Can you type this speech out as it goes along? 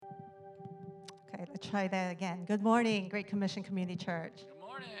Try that again. Good morning, Great Commission Community Church. Good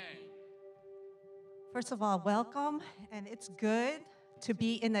morning. First of all, welcome, and it's good to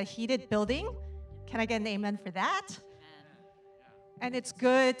be in a heated building. Can I get an amen for that? And it's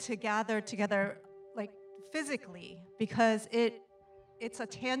good to gather together, like physically, because it's a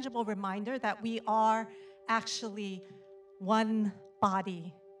tangible reminder that we are actually one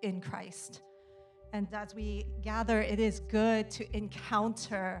body in Christ. And as we gather, it is good to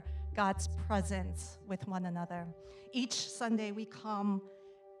encounter God's presence with one another. Each Sunday we come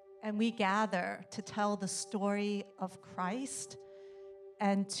and we gather to tell the story of Christ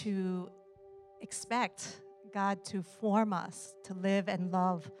and to expect God to form us to live and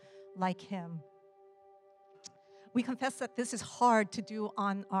love like Him. We confess that this is hard to do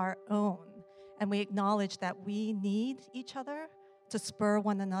on our own, and we acknowledge that we need each other to spur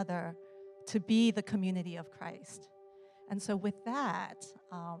one another to be the community of Christ. And so with that,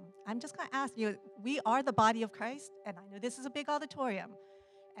 I'm just going to ask you, we are the body of Christ, and I know this is a big auditorium,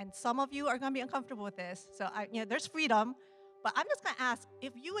 and some of you are going to be uncomfortable with this, so there's freedom, but I'm just going to ask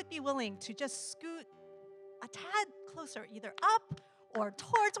if you would be willing to just scoot a tad closer, either up or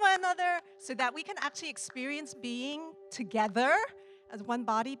towards one another, so that we can actually experience being together as one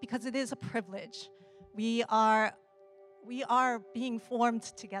body, because it is a privilege. We are being formed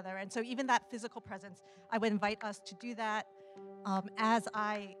together. And so even that physical presence, I would invite us to do that as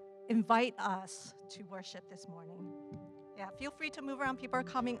I invite us to worship this morning. Yeah, feel free to move around. People are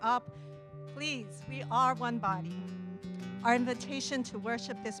coming up. Please, we are one body. Our invitation to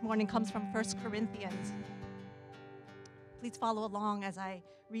worship this morning comes from 1 Corinthians. Please follow along as I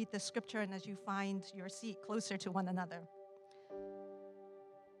read the scripture and as you find your seat closer to one another.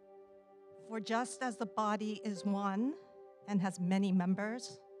 For just as the body is one and has many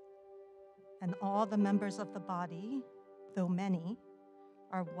members, and all the members of the body, though many,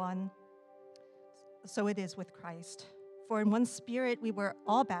 are one, so it is with Christ. For in one Spirit we were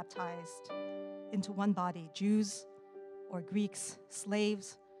all baptized into one body, Jews or Greeks,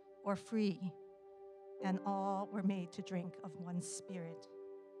 slaves or free, and all were made to drink of one Spirit.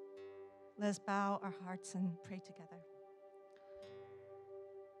 Let us bow our hearts and pray together.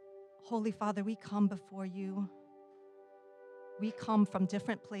 Holy Father, we come before you. We come from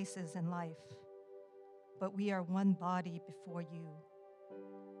different places in life, but we are one body before you.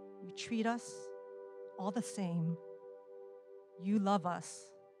 You treat us all the same. You love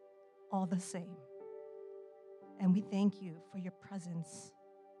us all the same. And we thank you for your presence.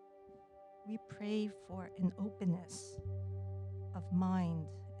 We pray for an openness of mind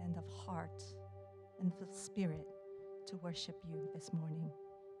and of heart and of spirit to worship you this morning.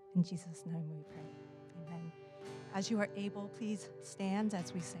 In Jesus' name we pray. Amen. As you are able, please stand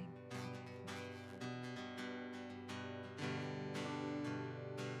as we sing.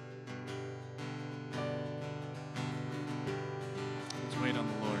 Let's wait on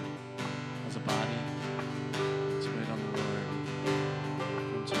the Lord as a body. Let's wait on the Lord.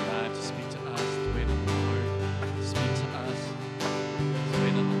 Come to arrive to speak to us. Let's wait on the Lord to speak to us. Let's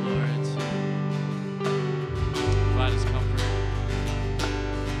wait on the Lord to provide us comfort.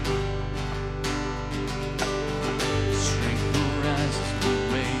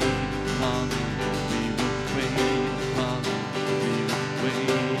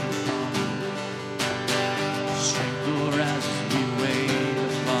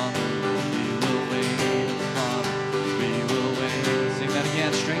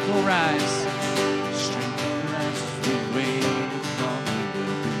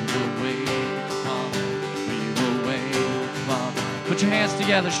 Put your hands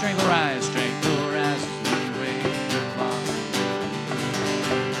together, strength will rise, strength will rise as we wait upon you.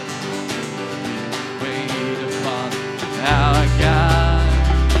 Wait upon our God.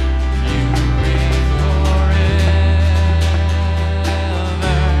 You reign forever.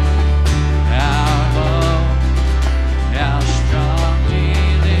 Our hope, our strong deliverer.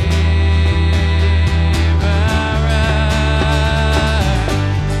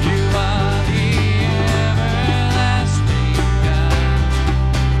 You are the everlasting God.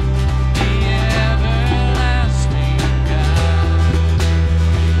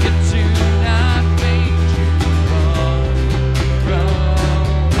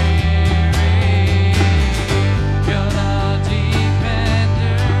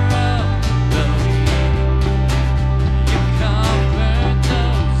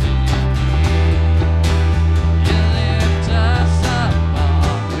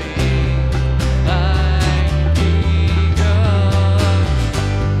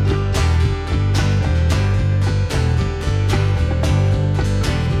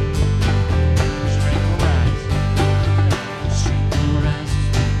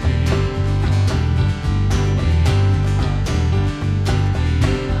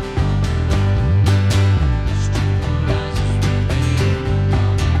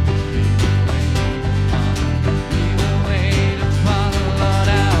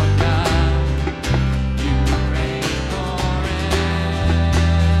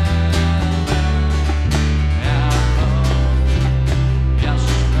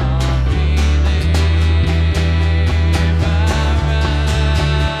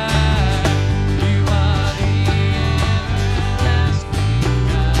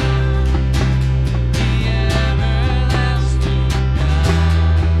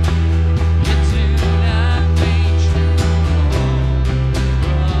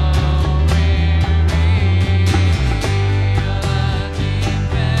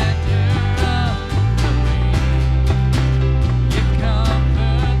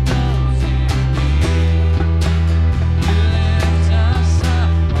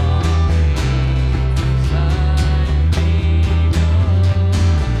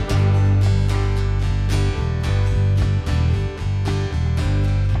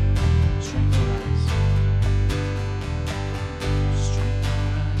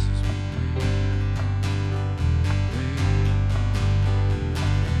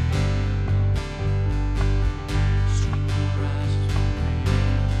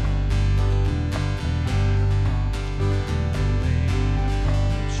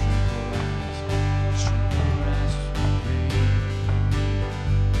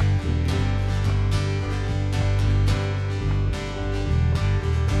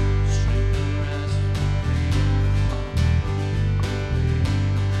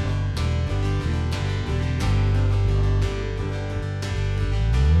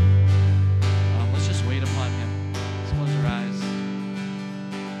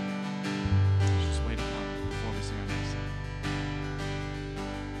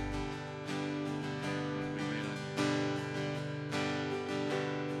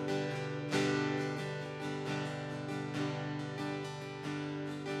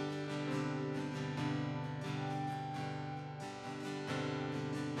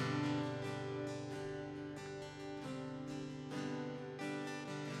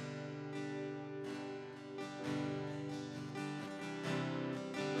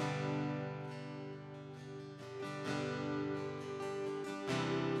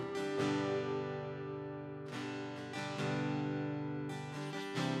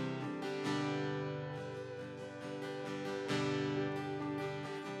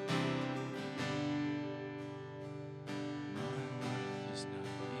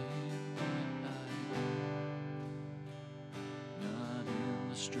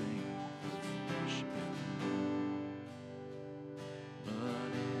 strength of worshiping,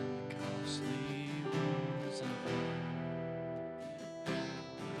 but in the costly wounds of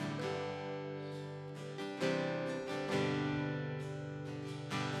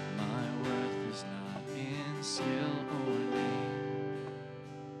my worth is not in skill or name,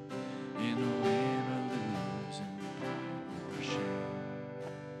 in win or lose, in pride or shame,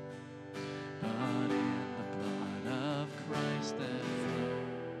 but in the blood of Christ that flowed.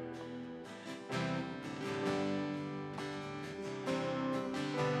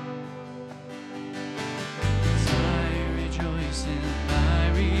 As I rejoice in thy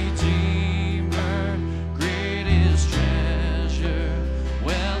Redeemer, great is treasure,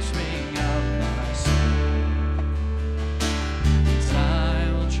 wellspring of my soul. As I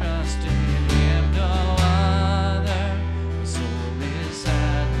will trust in him, no other. My soul is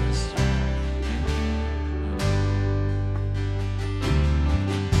satisfied in him alone.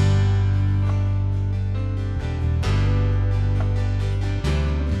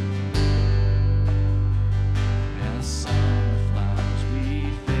 As summer flowers we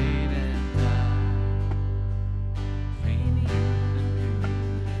fade and die, faint youth and beauty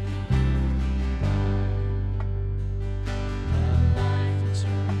die. A life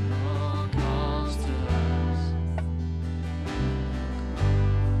eternal calls to us.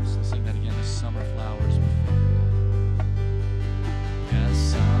 Let's sing that again. As summer flowers we fade. As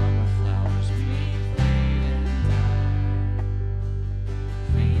summer flowers we fade and die,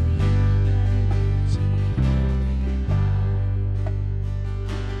 faint youth and beauty die.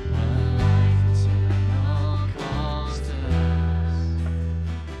 A life eternal calls to us.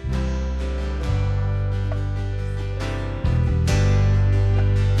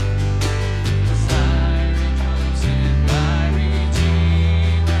 As I rejoice in thy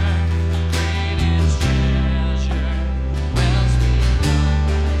Redeemer, great is treasure, wellspring of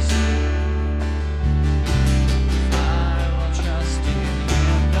my soul. I will trust in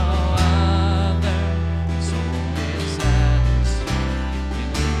him, no other. My soul is satisfied in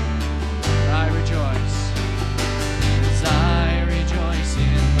him. I rejoice. As I rejoice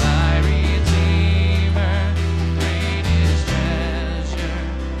in thy Redeemer, great is treasure,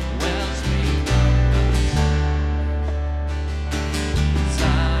 wellspring of my soul. As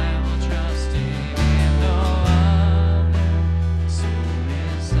I will trust in him, no other. My soul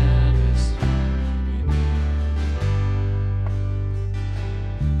is satisfied in him.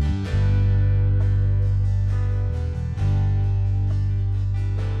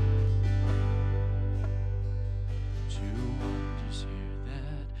 Two wonders here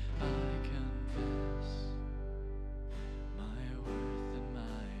that I confess, my worth and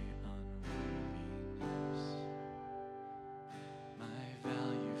my unworthiness, my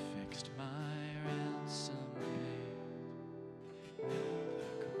value fixed, my ransom paid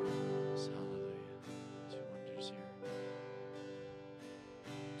at the cross. Hallelujah. Two wonders here.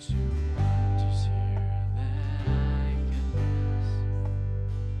 Two wonders here that I confess,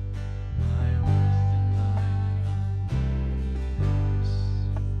 my worth and my unworthiness,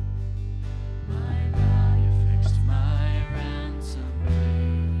 my value fixed, my ransom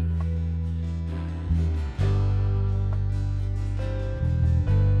paid at the cross.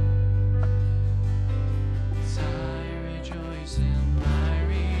 As I rejoice in my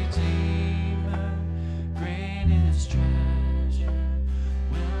Redeemer, great is treasure,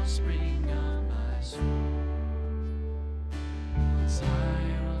 wellspring of my soul. As I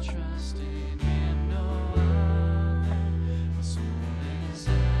will trust in him, no other. My soul is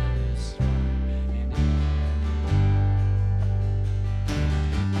satisfied in him.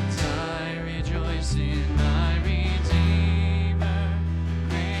 As I rejoice in my Redeemer,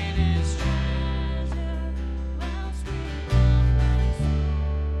 great is treasure, wellspring of my soul.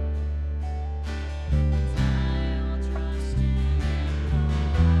 As I will trust in him, no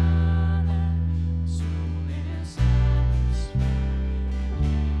other. My soul is satisfied in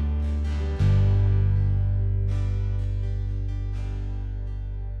him.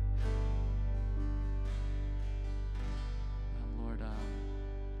 Lord,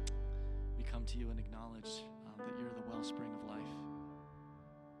 we come to you and acknowledge that you're the wellspring of life.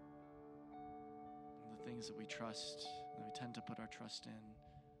 And the things that we trust, that we tend to put our trust in,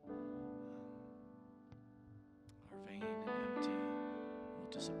 are vain and empty, and will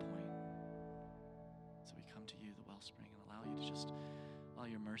disappoint. So we come to you, the wellspring, and allow you to just allow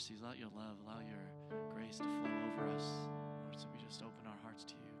your mercies, allow your love, allow your grace to flow over us. Lord, so we just open our hearts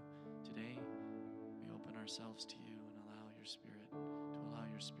to you. Today, we open ourselves to you and allow your spirit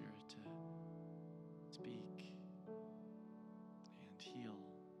to speak and heal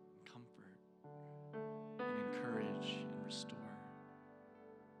and comfort and encourage and restore.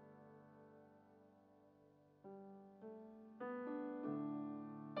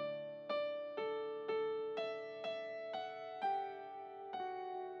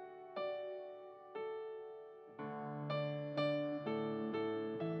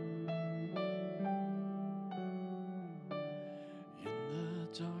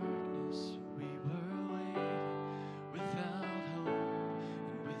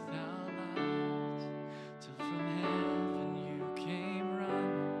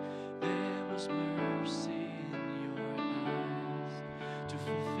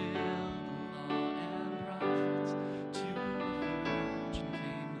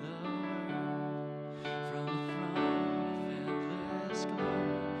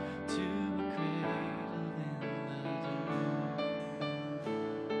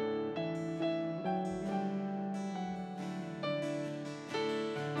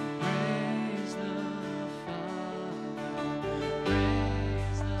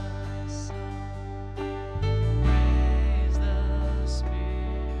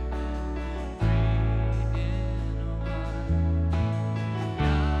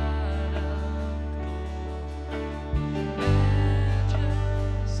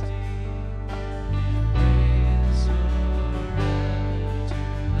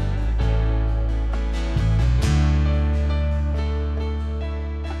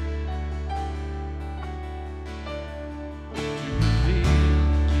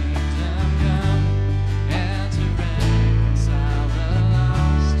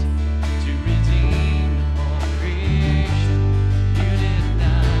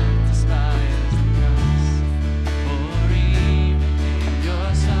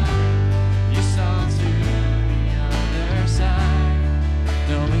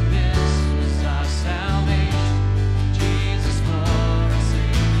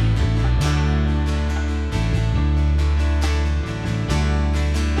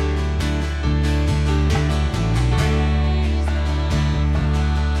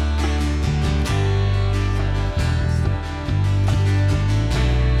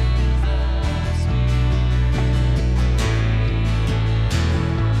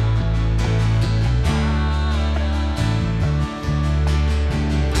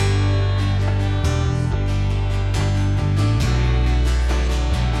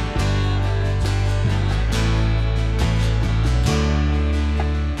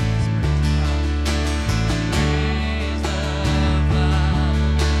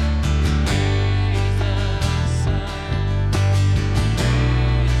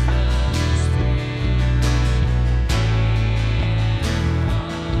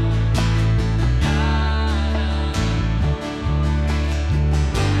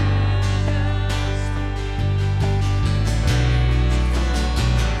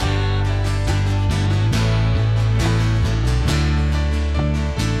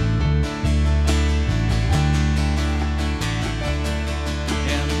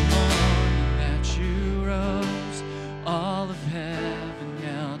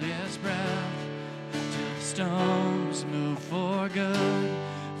 stone was moved for good,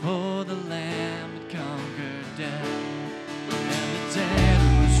 for the Lamb had conquered death. And the dead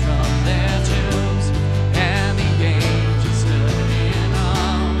rose from their tombs, and the angels stood in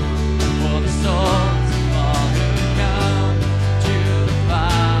awe. For the souls of all who come to the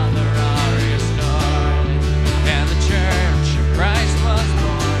Father are restored, and the church of Christ was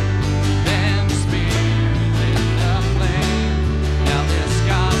born. Then the Spirit lit the flame. Now this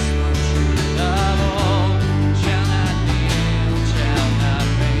gospel truth of old shall not kneel, shall not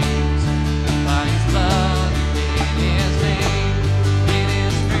faint. By His blood and in His name, in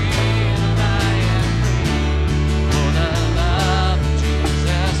His freedom I am free. For the love of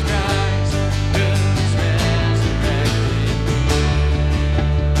Jesus Christ, who's resurrected me.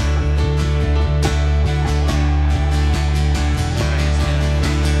 Praise Him.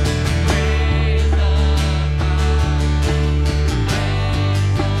 Praise the Father.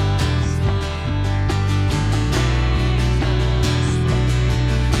 Praise the Son.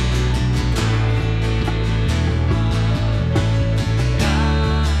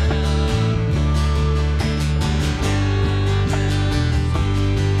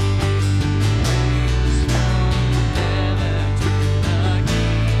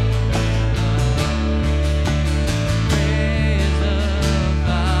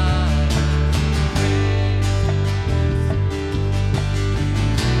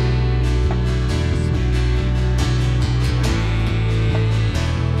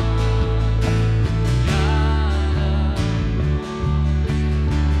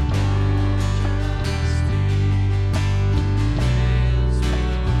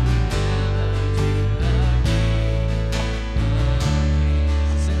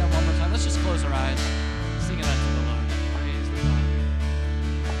 Sing that one more time. Let's just close our eyes. Sing it unto the Lord. Praise the Father.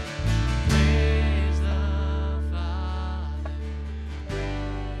 Praise the Father.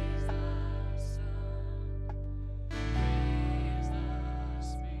 Praise the Son. Praise the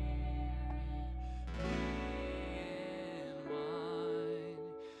Spirit. Three in one.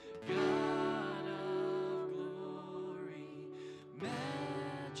 God of glory,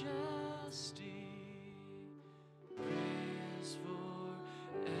 majesty. Praise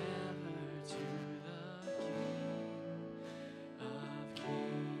forever to the King of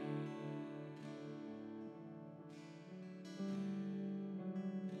Kings.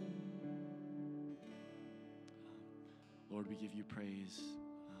 Lord, we give you praise.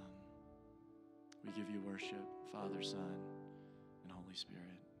 We give you worship, Father, Son, and Holy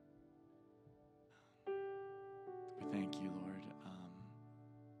Spirit. We thank you, Lord,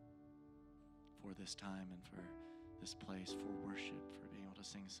 for this time and for this place, for worship, for being able to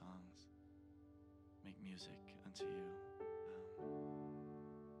sing songs, make music unto you.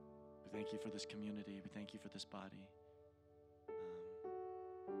 We thank you for this community. We thank you for this body.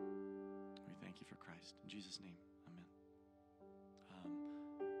 We thank you for Christ. In Jesus' name, amen.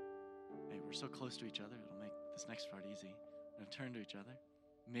 Hey, we're so close to each other. It'll make this next part easy. We're going to turn to each other.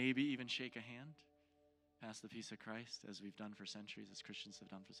 Maybe even shake a hand. Pass the peace of Christ as we've done for centuries, as Christians have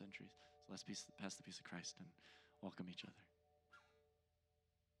done for centuries. So let's pass the peace of Christ and welcome each other.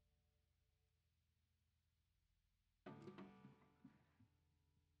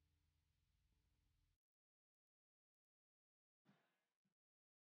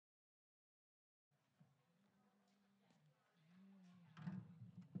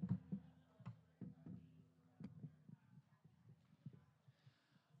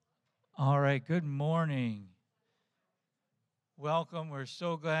 All right, good morning. Welcome. We're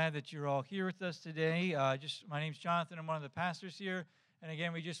so glad that you're all here with us today. My name's Jonathan. I'm one of the pastors here. And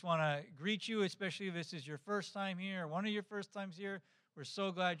again, we just want to greet you, especially if this is your first time here or one of your first times here. We're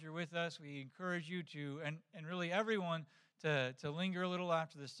so glad you're with us. We encourage you to, and really everyone, to linger a little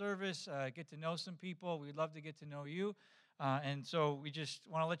after the service, get to know some people. We'd love to get to know you. And so we just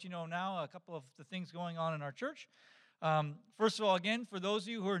want to let you know now a couple of the things going on in our church. First of all, again, for those of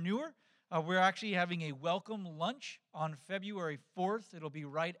you who are newer, we're actually having a welcome lunch on February 4th. It'll be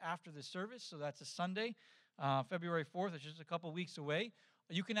right after the service, so that's a Sunday, February 4th. It's just a couple weeks away.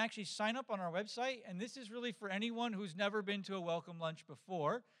 You can actually sign up on our website, and this is really for anyone who's never been to a welcome lunch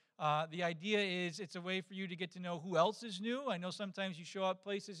before. The idea is it's a way for you to get to know who else is new. I know sometimes you show up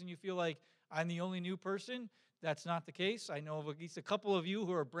places and you feel like I'm the only new person. That's not the case. I know of at least a couple of you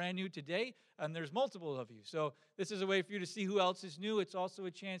who are brand new today, and there's multiple of you. So this is a way for you to see who else is new. It's also a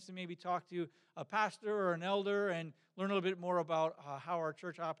chance to maybe talk to a pastor or an elder and learn a little bit more about how our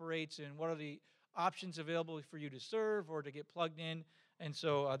church operates and what are the options available for you to serve or to get plugged in. And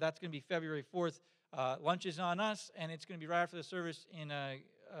so that's going to be February 4th. Lunch is on us, and it's going to be right after the service in a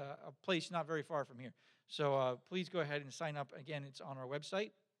place not very far from here. So please go ahead and sign up. Again, it's on our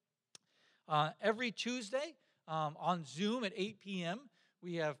website. Every Tuesday on Zoom at 8 p.m.,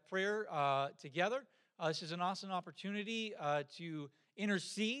 we have prayer together. This is an awesome opportunity to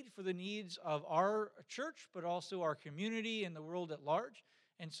intercede for the needs of our church, but also our community and the world at large.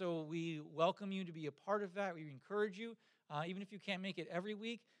 And so we welcome you to be a part of that. We encourage you, even if you can't make it every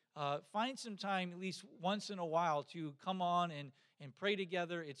week, find some time at least once in a while to come on and pray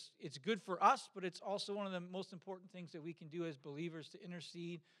together. It's good for us, but it's also one of the most important things that we can do as believers to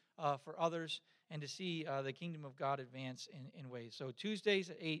intercede for others and to see the kingdom of God advance in ways. So Tuesdays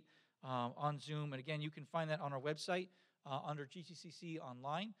at 8 on Zoom. And again, you can find that on our website under GCCC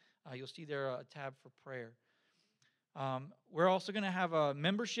Online. You'll see there a tab for prayer. We're also going to have a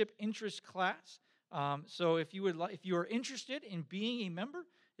membership interest class. So if you are interested in being a member,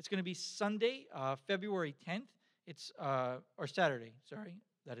 it's going to be Sunday, February 10th. Or Saturday. Sorry,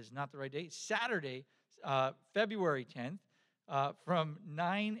 that is not the right date. Saturday, February 10th, from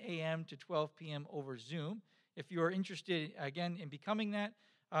 9 a.m. to 12 p.m. over Zoom. If you are interested again in becoming that,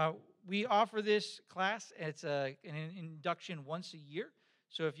 we offer this class. It's an induction once a year.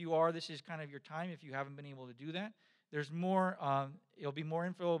 So if you are, this is kind of your time. If you haven't been able to do that. There's more, it'll be more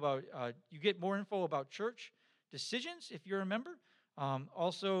info about, you get more info about church decisions if you're a member.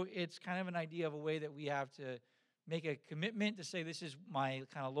 Also, it's kind of an idea of a way that we have to make a commitment to say, this is my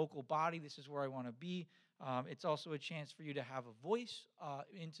kind of local body, this is where I want to be. It's also a chance for you to have a voice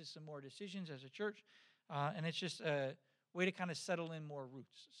into some more decisions as a church. And it's just a way to kind of settle in more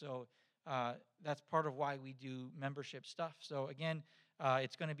roots. So that's part of why we do membership stuff. So again,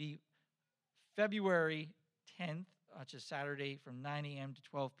 it's going to be February 10th, which is Saturday from 9 a.m. to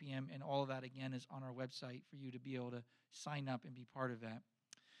 12 p.m. And all of that, again, is on our website for you to be able to sign up and be part of that.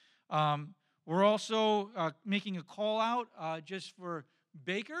 We're also making a call out just for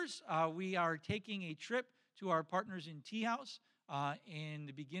bakers. We are taking a trip to our partners in Tea House in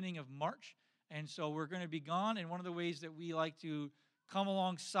the beginning of March. And so we're going to be gone. And one of the ways that we like to come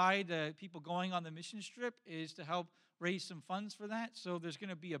alongside the people going on the mission trip is to help raise some funds for that. So there's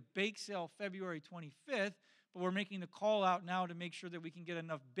going to be a bake sale February 25th. But we're making the call out now to make sure that we can get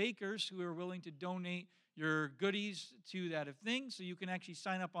enough bakers who are willing to donate your goodies to that thing. So you can actually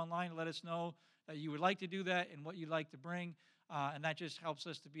sign up online and let us know that you would like to do that and what you'd like to bring. And that just helps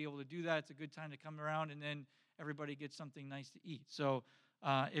us to be able to do that. It's a good time to come around, and then everybody gets something nice to eat. So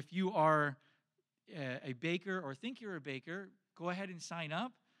if you are a baker or think you're a baker, go ahead and sign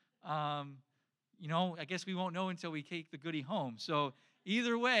up. I guess we won't know until we take the goodie home. So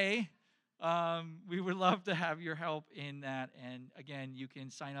either way, we would love to have your help in that. And again, you can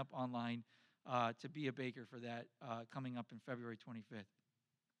sign up online to be a baker for that coming up in February 25th.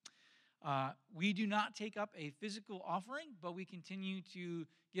 We do not take up a physical offering, but we continue to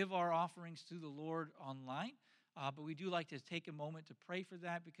give our offerings to the Lord online. But we do like to take a moment to pray for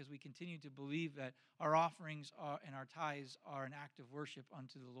that because we continue to believe that our offerings and our tithes are an act of worship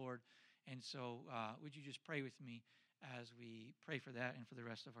unto the Lord. And so would you just pray with me as we pray for that and for the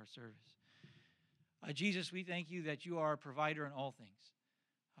rest of our service. Jesus, we thank you that you are a provider in all things.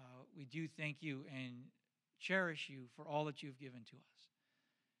 We do thank you and cherish you for all that you've given to us.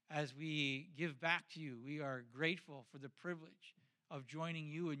 As we give back to you, we are grateful for the privilege of joining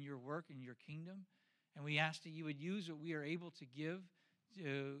you in your work in your kingdom. And we ask that you would use what we are able to give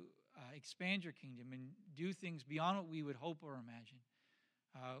to expand your kingdom and do things beyond what we would hope or imagine.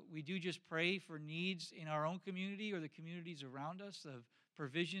 We do just pray for needs in our own community or the communities around us of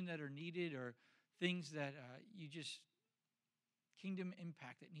provision that are needed or things that kingdom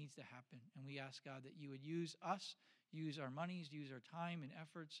impact that needs to happen. And we ask, God, that you would use us, use our monies, use our time and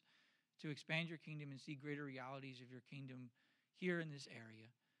efforts to expand your kingdom and see greater realities of your kingdom here in this area.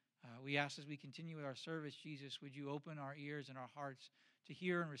 We ask as we continue with our service, Jesus, would you open our ears and our hearts to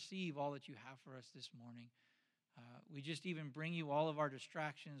hear and receive all that you have for us this morning. We just even bring you all of our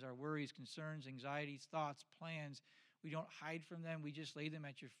distractions, our worries, concerns, anxieties, thoughts, plans. We don't hide from them. We just lay them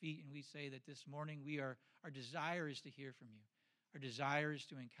at your feet, and we say that this morning our desire is to hear from you. Our desire is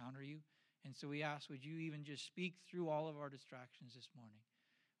to encounter you. And so we ask, would you even just speak through all of our distractions this morning?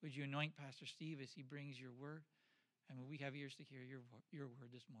 Would you anoint Pastor Steve as he brings your word? And would we have ears to hear your word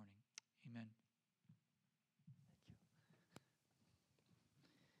this morning? Amen. Thank you.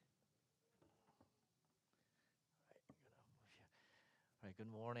 All right,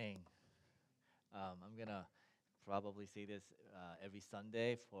 good morning. I'm going to probably say this every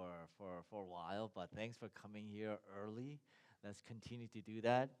Sunday for a while, but thanks for coming here early. Let's continue to do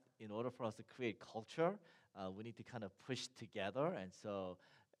that. In order for us to create culture, we need to kind of push together. And so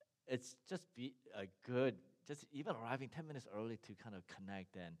it's just be a good, just even arriving 10 minutes early to kind of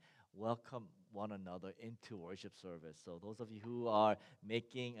connect and welcome one another into worship service. So those of you who are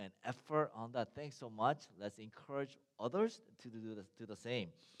making an effort on that, thanks so much. Let's encourage others to do the same.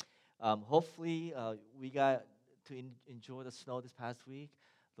 Hopefully, we got to enjoy the snow this past week.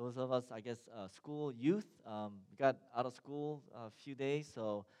 Those of us, I guess, school youth, we got out of school a few days,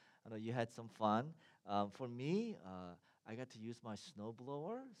 so I know you had some fun. For me, I got to use my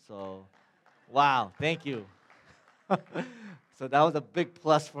snowblower, so wow, thank you. So that was a big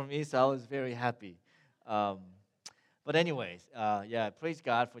plus for me, so I was very happy. Um, but anyways, yeah, praise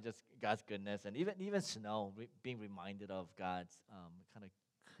God for just God's goodness, and even snow, being reminded of God's kind of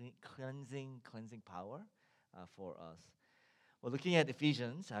cleansing power for us. We're looking at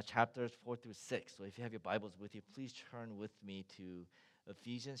Ephesians chapters 4 through 6. So if you have your Bibles with you, please turn with me to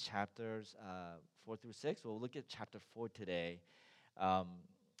Ephesians chapters 4 through 6. We'll look at chapter 4 today.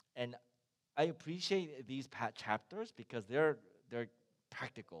 And I appreciate these chapters because they're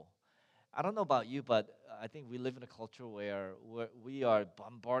practical. I don't know about you, but I think we live in a culture where we are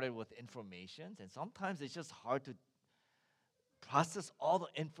bombarded with information, and sometimes it's just hard to process all the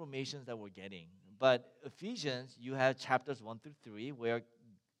information that we're getting. But Ephesians, you have chapters 1 through 3 where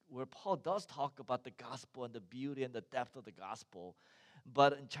Paul does talk about the gospel and the beauty and the depth of the gospel.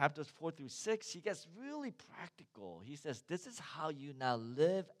 But in chapters 4 through 6, he gets really practical. He says, this is how you now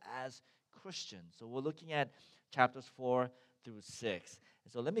live as Christians. So we're looking at chapters 4 through 6.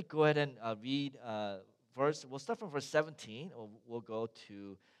 And so let me go ahead and read verse. We'll start from verse 17, or we'll go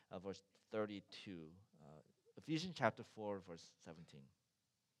to verse 32. Ephesians chapter 4, verse 17.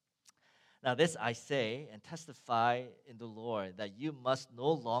 Now this I say and testify in the Lord, that you must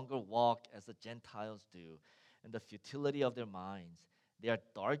no longer walk as the Gentiles do, in the futility of their minds. They are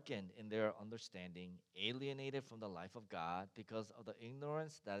darkened in their understanding, alienated from the life of God because of the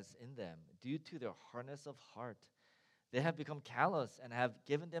ignorance that is in them, due to their hardness of heart. They have become callous and have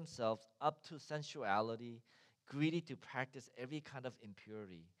given themselves up to sensuality, greedy to practice every kind of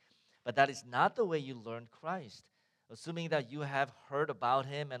impurity. But that is not the way you learned Christ, assuming that you have heard about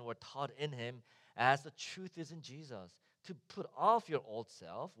him and were taught in him, as the truth is in Jesus, to put off your old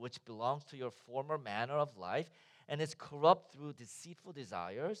self, which belongs to your former manner of life, and is corrupt through deceitful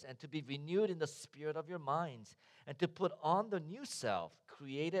desires, and to be renewed in the spirit of your minds, and to put on the new self,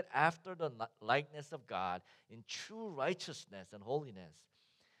 created after the likeness of God, in true righteousness and holiness.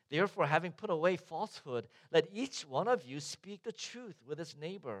 Therefore, having put away falsehood, let each one of you speak the truth with his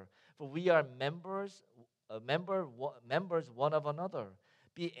neighbor, for we are members one of another.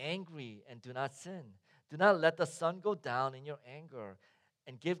 Be angry and do not sin. Do not let the sun go down in your anger,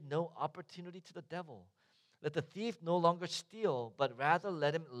 and give no opportunity to the devil. Let the thief no longer steal, but rather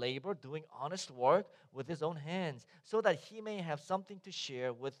let him labor, doing honest work with his own hands, so that he may have something to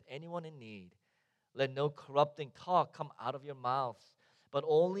share with anyone in need. Let no corrupting talk come out of your mouths, but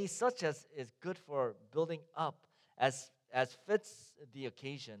only such as is good for building up, as fits the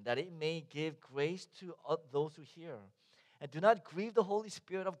occasion, that it may give grace to those who hear. And do not grieve the Holy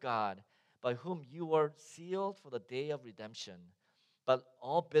Spirit of God, by whom you were sealed for the day of redemption. But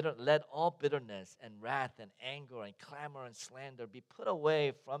let all bitterness and wrath and anger and clamor and slander be put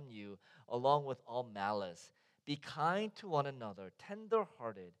away from you, along with all malice. Be kind to one another,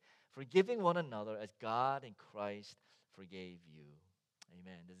 tender-hearted, forgiving one another as God in Christ forgave you.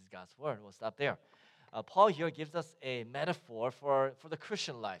 Amen. This is God's word. We'll stop there. Paul here gives us a metaphor for the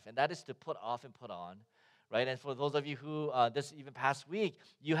Christian life, and that is to put off and put on, right? And for those of you who, this even past week,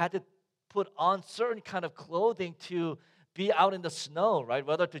 you had to put on certain kind of clothing to be out in the snow, right?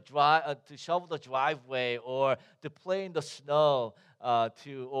 Whether to shovel the driveway, or to play in the snow,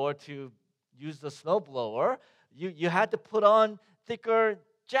 or to use the snowblower. You had to put on thicker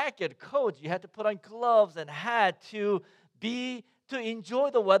jacket, coat. You had to put on gloves and hat to enjoy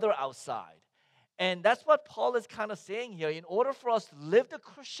the weather outside. And that's what Paul is kind of saying here. In order for us to live the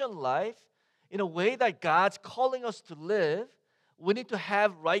Christian life in a way that God's calling us to live, we need to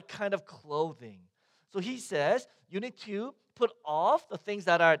have right kind of clothing. So he says you need to put off the things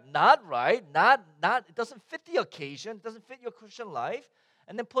that are not right, it doesn't fit the occasion, it doesn't fit your Christian life,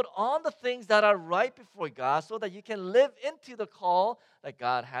 and then put on the things that are right before God, so that you can live into the call that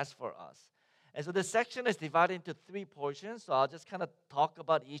God has for us. And so this section is divided into 3 portions, so I'll just kind of talk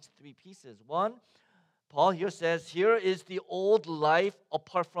about each 3 pieces. One, Paul here says, here is the old life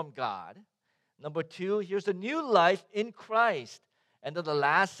apart from God. Number 2, here's the new life in Christ. And then the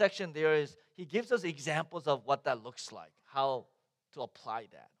last section there is, he gives us examples of what that looks like, how to apply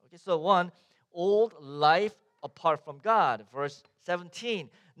that. Okay, so 1, old life apart from God. Verse 17.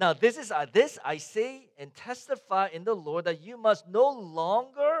 Now this I say and testify in the Lord, that you must no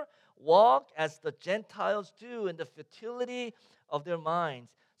longer walk as the Gentiles do, in the futility of their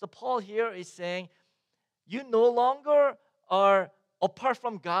minds. So Paul here is saying, you no longer are apart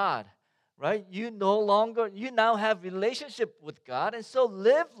from God, right? You now have relationship with God, and so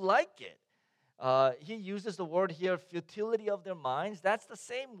live like it. He uses the word here, futility of their minds. That's the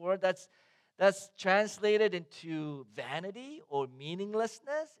same word that's translated into vanity or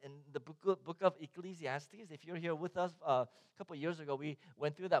meaninglessness in the book of Ecclesiastes. If you're here with us a couple years ago, we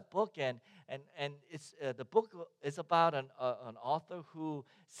went through that book, and it's the book is about an author who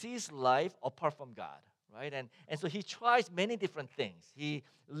sees life apart from God, right? And so he tries many different things. He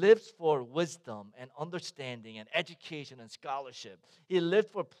lives for wisdom and understanding and education and scholarship. He lived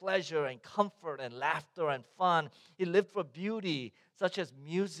for pleasure and comfort and laughter and fun. He lived for beauty, such as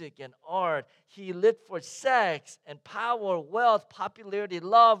music and art. He lived for sex and power, wealth, popularity,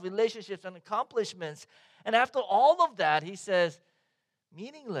 love, relationships, and accomplishments. And after all of that, he says,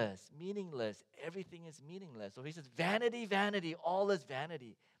 meaningless, meaningless. Everything is meaningless. So he says, vanity, vanity, all is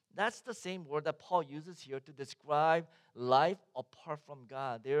vanity. That's the same word that Paul uses here to describe life apart from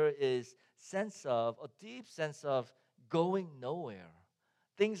God. There is a deep sense of going nowhere.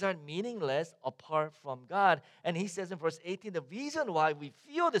 Things are meaningless apart from God. And he says in verse 18, the reason why we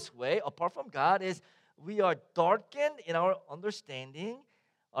feel this way apart from God is we are darkened in our understanding,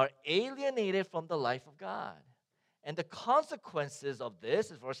 are alienated from the life of God. And the consequences of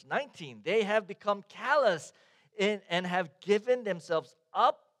this is verse 19. They have become callous and have given themselves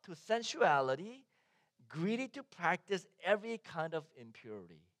up to sensuality, greedy to practice every kind of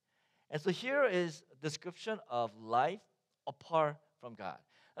impurity. And so here is a description of life apart from God.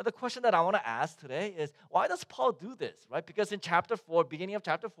 Now the question that I want to ask today is, why does Paul do this, right? Because in chapter 4, beginning of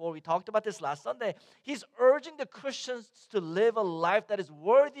chapter 4, we talked about this last Sunday, he's urging the Christians to live a life that is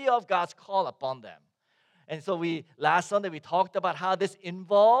worthy of God's call upon them. And so last Sunday, we talked about how this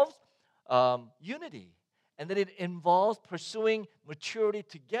involves unity. And then it involves pursuing maturity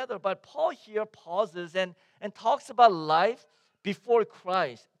together. But Paul here pauses and talks about life before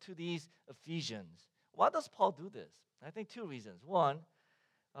Christ to these Ephesians. Why does Paul do this? I think two reasons. One,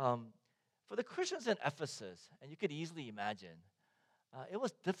 for the Christians in Ephesus, and you could easily imagine, it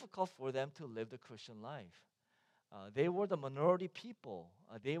was difficult for them to live the Christian life. They were the minority people.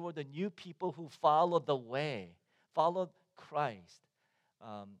 They were the new people who followed the way, followed Christ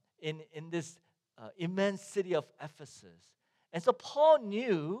in this immense city of Ephesus. And so Paul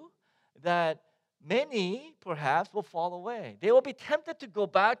knew that many perhaps will fall away. They will be tempted to go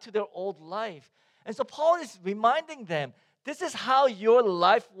back to their old life. And so Paul is reminding them, this is how your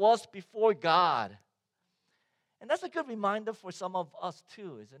life was before God. And that's a good reminder for some of us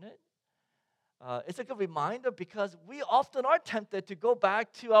too, isn't it? It's a good reminder because we often are tempted to go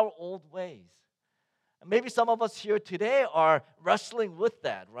back to our old ways. And maybe some of us here today are wrestling with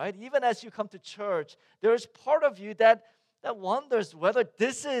that, right? Even as you come to church, there is part of you that wonders whether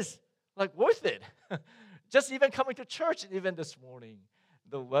this is like worth it. Just even coming to church even this morning.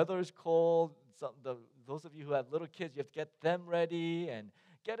 The weather is cold. Those of you who have little kids, you have to get them ready and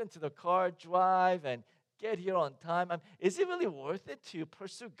get into the car, drive, and get here on time. Is it really worth it to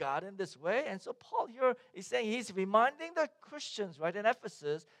pursue God in this way? And so Paul here is saying, he's reminding the Christians, right, in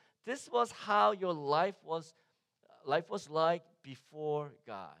Ephesus, this was how your life was like before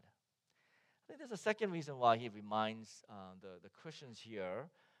God. I think there's a second reason why he reminds the Christians here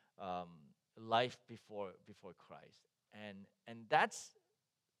life before Christ. And that's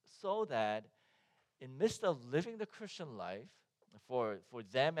so that in midst of living the Christian life for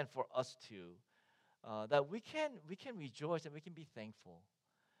them and for us too, that we can rejoice and we can be thankful.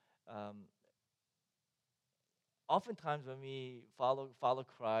 Oftentimes when we follow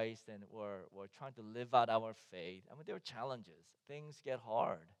Christ and we're trying to live out our faith, there are challenges. Things get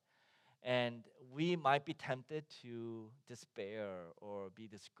hard. And we might be tempted to despair or be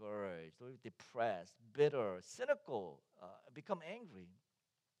discouraged or depressed, bitter, cynical, become angry.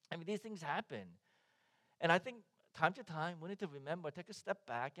 These things happen. And I think time to time we need to remember, take a step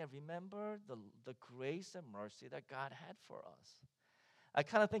back and remember the grace and mercy that God had for us. I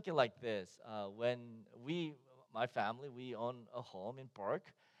kind of think it like this. When my family, we own a home in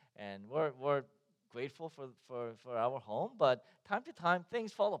Park, and we're grateful for our home, but time to time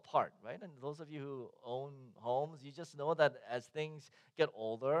things fall apart, right? And those of you who own homes, you just know that as things get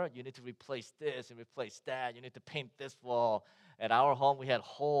older, you need to replace this and replace that. You need to paint this wall. At our home, we had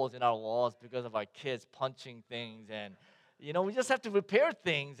holes in our walls because of our kids punching things, and we just have to repair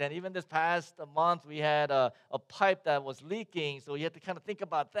things. And even this past month, we had a pipe that was leaking, so you have to kind of think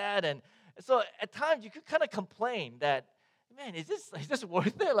about that. And so at times, you could kind of complain that, man, is this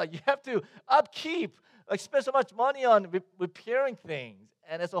worth it? Like, you have to upkeep, spend so much money on repairing things.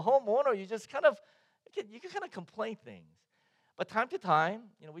 And as a homeowner, you just you can kind of complain things. But time to time,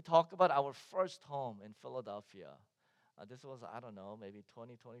 we talk about our first home in Philadelphia. This was, I don't know, maybe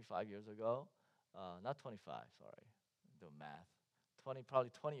 20, 25 years ago. Not 25, sorry, do math. Probably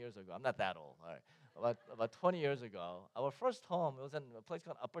 20 years ago. I'm not that old. All right. About 20 years ago, our first home, it was in a place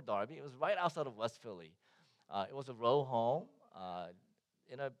called Upper Darby. It was right outside of West Philly. It was a row home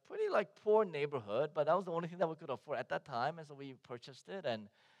in a pretty poor neighborhood, but that was the only thing that we could afford at that time, and so we purchased it. And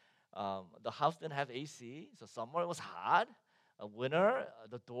the house didn't have AC, so summer it was hot. Winter,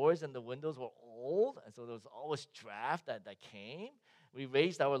 the doors and the windows were old, and so there was always draft that came. We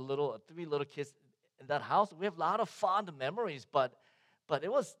raised our three little kids in that house. We have a lot of fond memories, but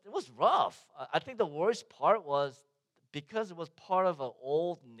it was rough. I think the worst part was because it was part of an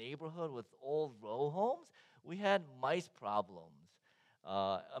old neighborhood with old row homes, we had mice problems.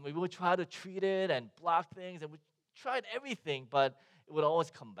 We would try to treat it and block things, and we tried everything, but it would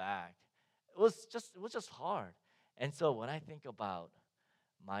always come back. It was just hard. And so when I think about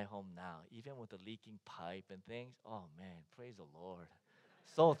my home now, even with the leaking pipe and things, oh man, praise the Lord.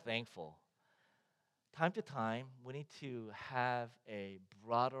 So thankful. Time to time, we need to have a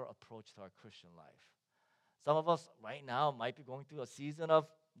broader approach to our Christian life. Some of us right now might be going through a season of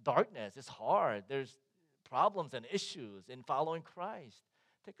darkness. It's hard. There's problems and issues in following Christ.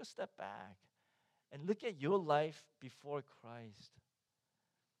 Take a step back and look at your life before Christ.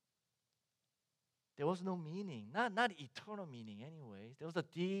 There was no meaning, not eternal meaning anyways. There was a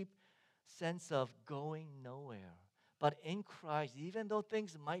deep sense of going nowhere. But in Christ, even though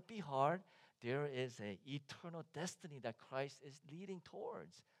things might be hard, there is an eternal destiny that Christ is leading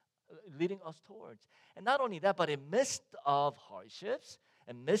us towards. And not only that, but in midst of hardships,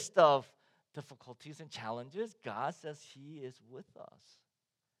 in midst of difficulties and challenges, God says He is with us.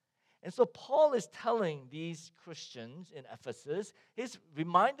 And so Paul is telling these Christians in Ephesus, he's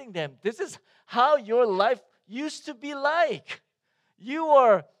reminding them, this is how your life used to be like. You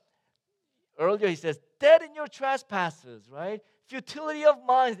were, earlier he says, dead in your trespasses, right? Futility of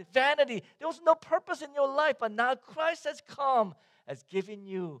mind, vanity. There was no purpose in your life, but now Christ has come, has given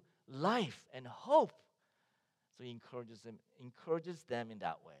you life and hope. So he encourages them in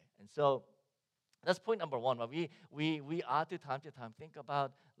that way. And so that's point number one. We ought to time think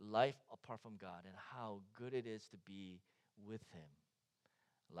about life apart from God and how good it is to be with Him.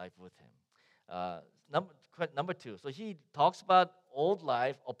 Life with Him. Number two. So he talks about old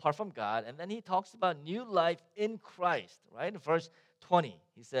life apart from God, and then he talks about new life in Christ, right? In verse 20,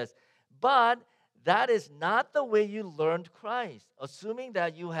 he says, but that is not the way you learned Christ, assuming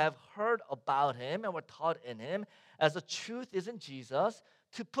that you have heard about Him and were taught in Him, as the truth is in Jesus,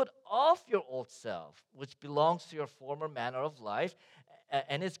 to put off your old self, which belongs to your former manner of life,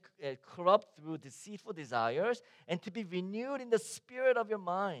 and is corrupt through deceitful desires, and to be renewed in the spirit of your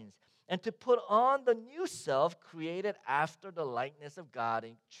minds, and to put on the new self created after the likeness of God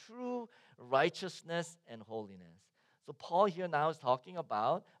in true righteousness and holiness. So Paul here now is talking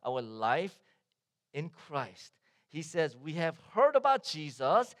about our life in Christ. He says we have heard about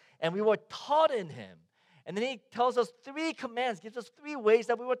Jesus, and we were taught in Him. And then he tells us three commands, gives us three ways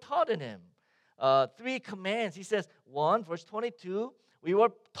that we were taught in Him. Three commands. He says, 1, verse 22, we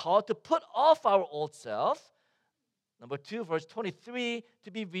were taught to put off our old self. Number 2, verse 23,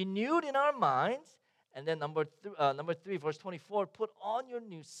 to be renewed in our minds. And then number 3, verse 24, put on your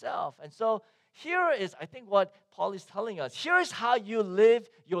new self. And so here is, I think, what Paul is telling us. Here is how you live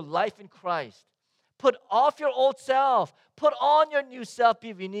your life in Christ. Put off your old self. Put on your new self.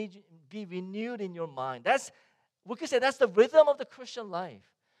 Be renewed in your mind. We could say that's the rhythm of the Christian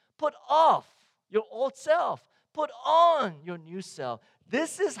life. Put off your old self. Put on your new self.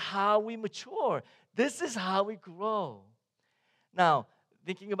 This is how we mature. This is how we grow. Now,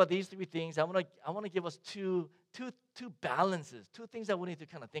 thinking about these three things, I want to give us two balances, two things that we need to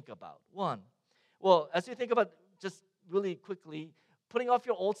kind of think about. One, well, as you think about just really quickly, putting off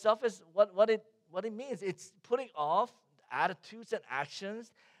your old self is what it means. It's putting off attitudes and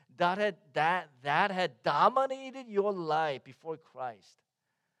actions that had dominated your life before Christ.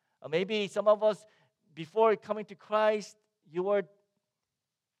 Or maybe some of us, before coming to Christ, you were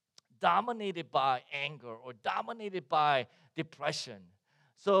dominated by anger or dominated by depression.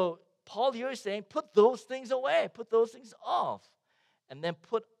 So Paul here is saying, put those things away, put those things off, and then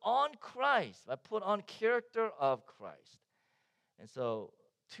put on Christ, right? Put on character of Christ. And so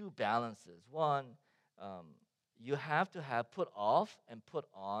two balances. One, you have to have put off and put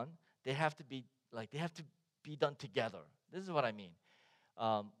on. They have to be done together. This is what I mean.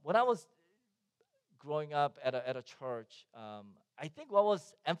 When I was growing up at a church, I think what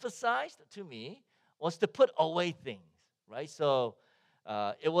was emphasized to me was to put away things, right? So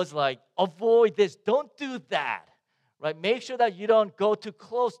it was like, avoid this, don't do that, right? Make sure that you don't go too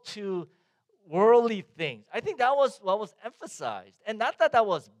close to worldly things. I think that was what was emphasized. And not that that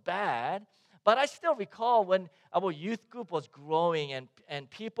was bad, but I still recall when our youth group was growing and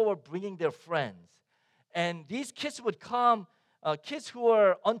people were bringing their friends. And these kids would come, kids who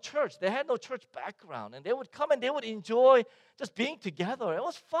were unchurched. They had no church background. And they would come and they would enjoy just being together. It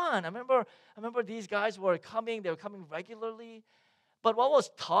was fun. I remember these guys were coming. They were coming regularly. But what was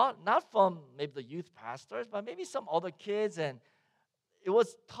taught, not from maybe the youth pastors, but maybe some other kids, and it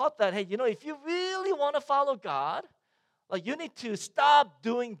was taught that, hey, if you really want to follow God, like you need to stop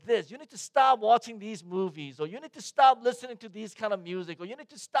doing this. You need to stop watching these movies, or you need to stop listening to these kind of music, or you need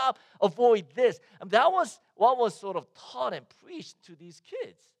to avoid this. And that was what was sort of taught and preached to these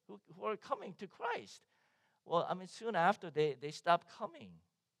kids who are coming to Christ. Well, soon after they stopped coming.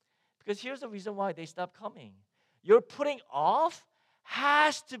 Because here's the reason why they stopped coming. Your putting off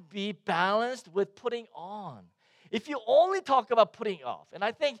has to be balanced with putting on. If you only talk about putting off, and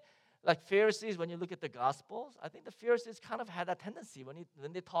I think like Pharisees, when you look at the Gospels, I think the Pharisees kind of had that tendency when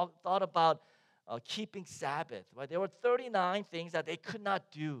they thought about keeping Sabbath. Right? There were 39 things that they could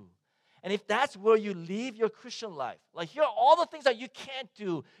not do. And if that's where you leave your Christian life, like here are all the things that you can't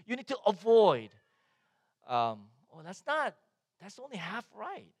do, you need to avoid. That's only half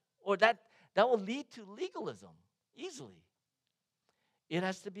right. Or that will lead to legalism easily. It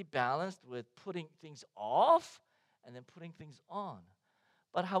has to be balanced with putting things off and then putting things on.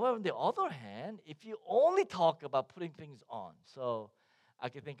 But however, on the other hand, if you only talk about putting things on, so I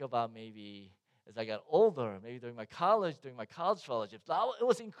can think about maybe as I got older, maybe during my college fellowships, it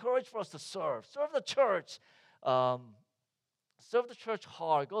was encouraged for us to serve the church, serve the church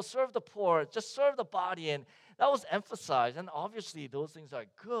hard, go serve the poor, just serve the body, and that was emphasized. And obviously, those things are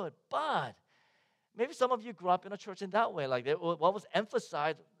good, but maybe some of you grew up in a church in that way. Like what was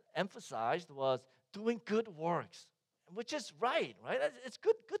emphasized was doing good works, which is right? It's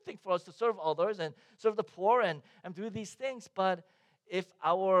good thing for us to serve others and serve the poor and do these things. But if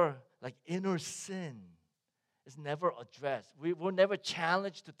our inner sin is never addressed, we're never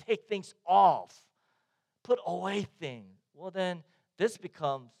challenged to take things off, put away things, well then it's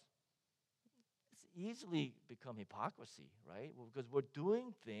easily become hypocrisy, right? Because we're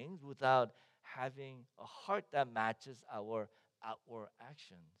doing things without having a heart that matches our outward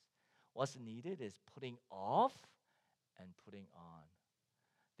actions. What's needed is putting off and putting on.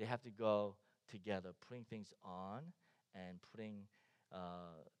 They have to go together, putting things on and putting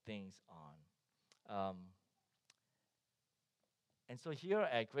things on. And so here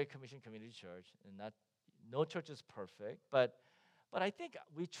at Great Commission Community Church, and no church is perfect, but I think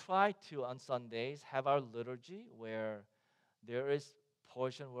we try to, on Sundays, have our liturgy where there is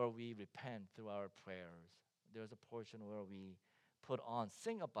portion where we repent through our prayers. There's a portion where we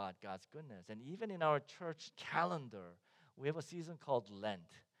sing about God's goodness. And even in our church calendar, we have a season called Lent.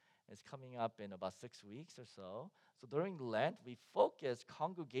 It's coming up in about 6 weeks or so. So during Lent, we focus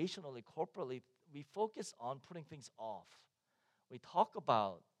congregationally, corporately, we focus on putting things off. We talk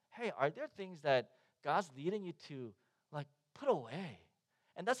about, hey, are there things that God's leading you to put away?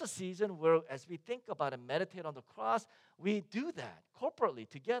 And that's a season where as we think about and meditate on the cross, we do that corporately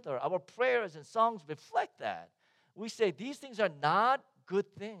together. Our prayers and songs reflect that. We say these things are not good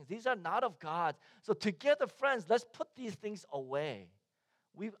things. These are not of God. So together, friends, let's put these things away.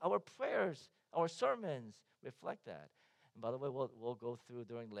 Our prayers, our sermons reflect that. And by the way, we'll go through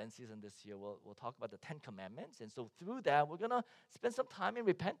during Lent season this year, we'll talk about the 10 Commandments. And so through that, we're going to spend some time in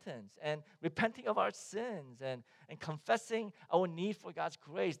repentance and repenting of our sins and confessing our need for God's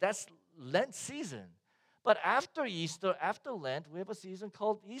grace. That's Lent season. But after Easter, after Lent, we have a season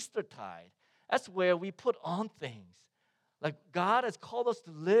called Eastertide. That's where we put on things. Like God has called us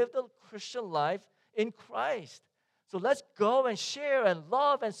to live the Christian life in Christ. So let's go and share and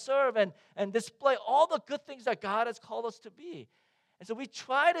love and serve and display all the good things that God has called us to be. And so we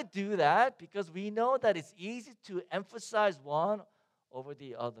try to do that because we know that it's easy to emphasize one over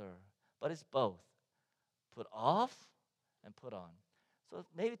the other. But it's both. Put off and put on. So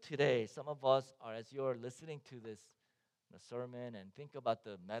maybe today, some of us are, as you're listening to this sermon and think about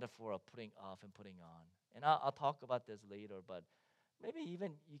the metaphor of putting off and putting on. And I'll talk about this later, but maybe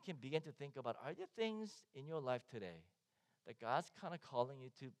even you can begin to think about, are there things in your life today that God's kind of calling you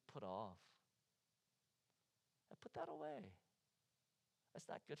to put off? And put that away. That's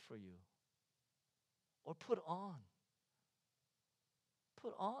not good for you. Or put on.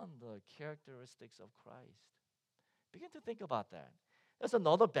 Put on the characteristics of Christ. Begin to think about that. There's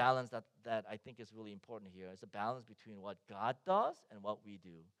another balance that I think is really important here. It's a balance between what God does and what we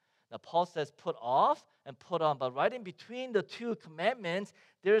do. Now, Paul says put off and put on, but right in between the two commandments,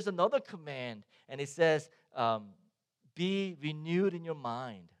 there's another command. And it says, be renewed in your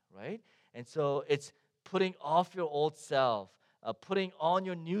mind, right? And so it's putting off your old self, putting on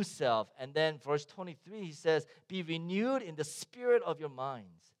your new self. And then verse 23, he says, be renewed in the spirit of your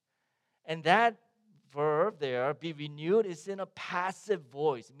minds. And that verb there, be renewed, is in a passive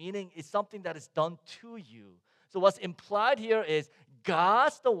voice, meaning it's something that is done to you. So what's implied here is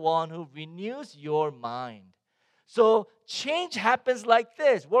God's the one who renews your mind. So change happens like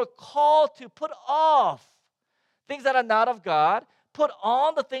this. We're called to put off things that are not of God, put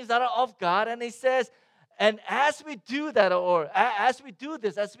on the things that are of God. And he says, and as we do that, or as we do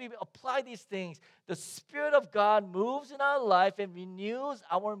this, as we apply these things, the Spirit of God moves in our life and renews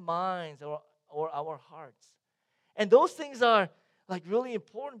our minds or our hearts. And those things are like really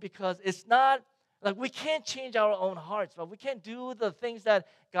important because it's not like we can't change our own hearts, but we can't do the things that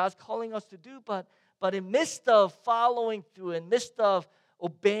God's calling us to do. But in midst of following through, in midst of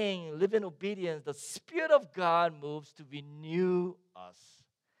obeying, living obedience, the Spirit of God moves to renew us.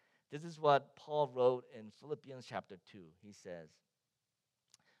 This is what Paul wrote in Philippians chapter 2. He says,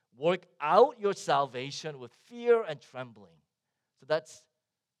 work out your salvation with fear and trembling. So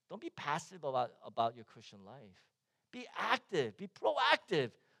don't be passive about your Christian life. Be active, be proactive.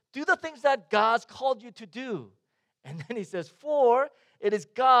 Do the things that God's called you to do. And then he says, for it is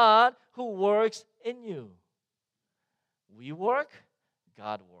God who works in you. We work,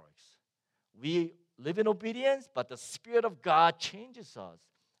 God works. We live in obedience, but the Spirit of God changes us.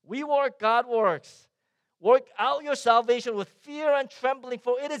 We work, God works. Work out your salvation with fear and trembling,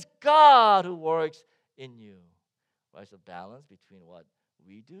 for it is God who works in you. Right? It's a balance between what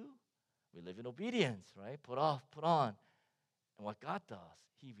we do, we live in obedience, right? Put off, put on. And what God does,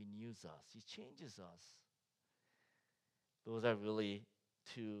 He renews us, He changes us. Those are really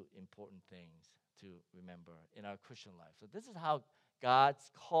two important things to remember in our Christian life. So this is how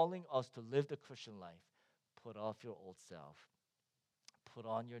God's calling us to live the Christian life. Put off your old self. Put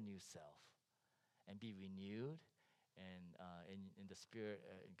on your new self. And be renewed in the Spirit,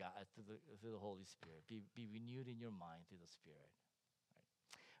 God, through the Holy Spirit. Be renewed in your mind through the Spirit.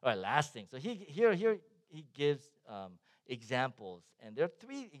 All right, last thing. So here he gives examples. And there are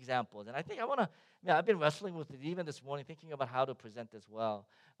 3 examples. And I think I've been wrestling with it even this morning, thinking about how to present this well.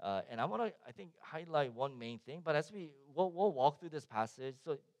 And I want to, highlight one main thing. But as we'll walk through this passage,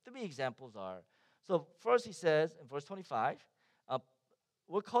 so 3 examples are. So first he says in verse 25,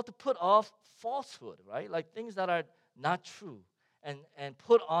 we're called to put off falsehood, right? Like things that are not true. And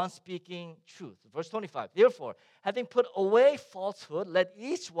put on speaking truth. Verse 25, therefore, having put away falsehood, let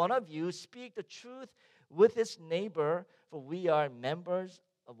each one of you speak the truth with his neighbor, for we are members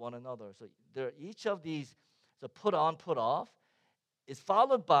of one another. So each of these, so put on, put off, is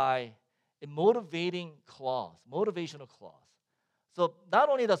followed by a motivational clause. So not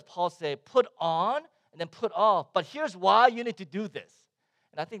only does Paul say put on and then put off, but here's why you need to do this.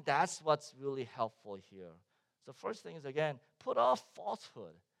 And I think that's what's really helpful here. So first thing is, again, put off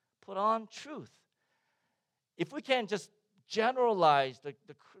falsehood. Put on truth. If we can just generalize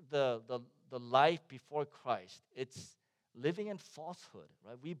the life before Christ, it's living in falsehood,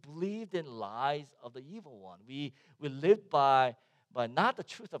 right? We believed in lies of the evil one. We lived by not the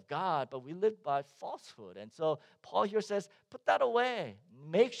truth of God, but we lived by falsehood. And so Paul here says, put that away.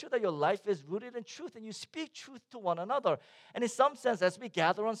 Make sure that your life is rooted in truth and you speak truth to one another. And in some sense, as we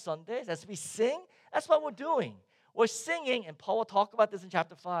gather on Sundays, as we sing, that's what we're doing. We're singing, and Paul will talk about this in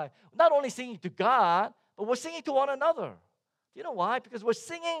chapter 5. Not only singing to God, but we're singing to one another. Do you know why? Because we're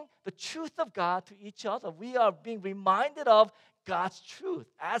singing the truth of God to each other. We are being reminded of God's truth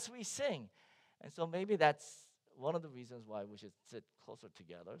as we sing. And so maybe that's one of the reasons why we should sit closer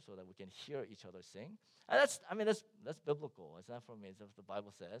together so that we can hear each other sing. And that's biblical. It's not from me. It's what the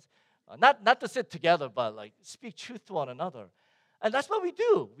Bible says. Not to sit together, but like speak truth to one another. And that's what we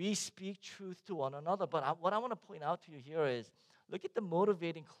do. We speak truth to one another. But what I want to point out to you here is, look at the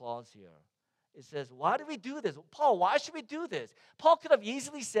motivating clause here. It says, why do we do this? Paul, why should we do this? Paul could have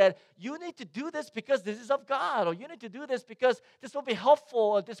easily said, you need to do this because this is of God, or you need to do this because this will be helpful,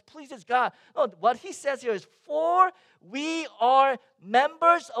 or this pleases God. No, what he says here is, for we are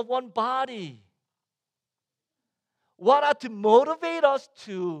members of one body. What ought to motivate us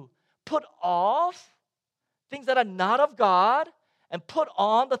to put off things that are not of God and put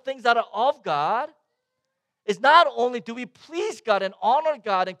on the things that are of God is not only do we please God and honor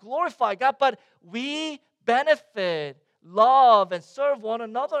God and glorify God, but we benefit, love, and serve one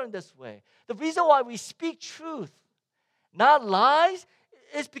another in this way. The reason why we speak truth, not lies,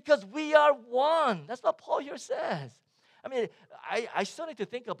 is because we are one. That's what Paul here says. I mean, I still need to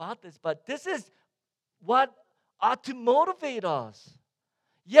think about this, but this is what ought to motivate us.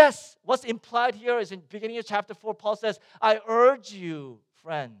 Yes, what's implied here is in beginning of chapter 4, Paul says, I urge you,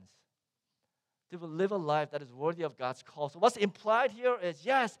 friends, to live a life that is worthy of God's call. So what's implied here is,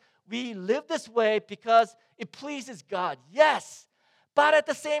 yes, we live this way because it pleases God. Yes. But at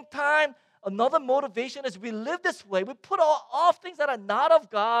the same time, another motivation is we live this way. We put off things that are not of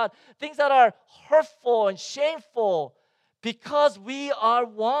God, things that are hurtful and shameful, because we are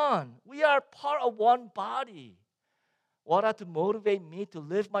one. We are part of one body. What ought to motivate me to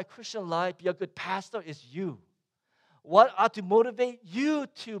live my Christian life, be a good pastor, is you. What ought to motivate you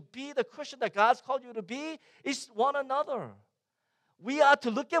to be the Christian that God's called you to be is one another. We ought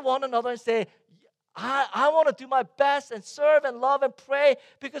to look at one another and say, I want to do my best and serve and love and pray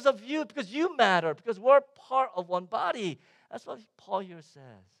because of you, because you matter, because we're part of one body. That's what Paul here says.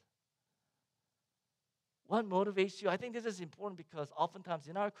 What motivates you? I think this is important because oftentimes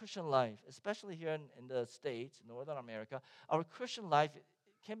in our Christian life, especially here in the States, Northern America, our Christian life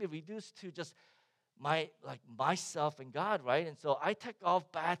can be reduced to just myself and God, right? And so I take off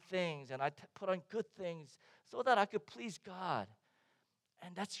bad things and I put on good things so that I could please God.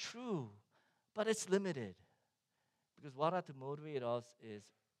 And that's true, but it's limited. Because what ought to motivate us is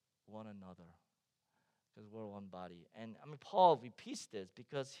one another. Because we're one body. And Paul repeats this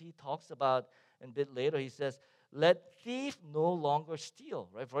because he talks about, and a bit later he says, let thief no longer steal,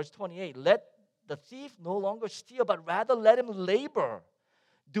 right? Verse 28, let the thief no longer steal, but rather let him labor,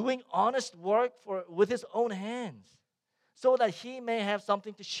 doing honest work with his own hands, so that he may have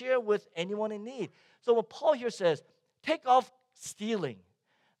something to share with anyone in need. So when Paul here says, take off stealing.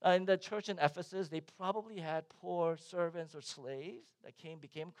 In the church in Ephesus, they probably had poor servants or slaves that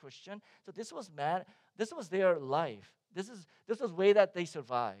became Christian. So this was their life. This was the way that they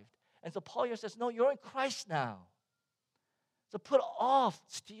survived. And so Paul here says, no, you're in Christ now. So put off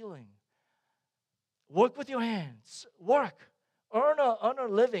stealing. Work with your hands. Work. Earn a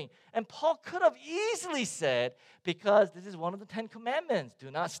living. And Paul could have easily said, because this is one of the 10 commandments,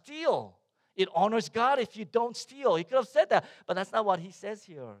 do not steal. It honors God if you don't steal. He could have said that, but that's not what he says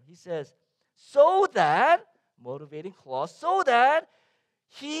here. He says, so that, motivating clause, so that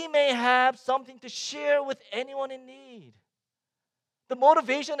he may have something to share with anyone in need. The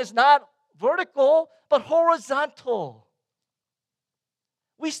motivation is not vertical, but horizontal.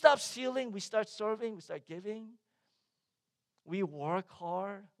 We stop stealing, we start serving, we start giving. We work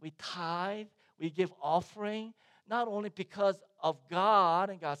hard, we tithe, we give offering, not only because of God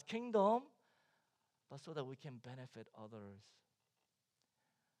and God's kingdom, but so that we can benefit others.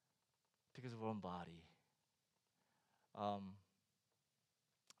 Because we're one body.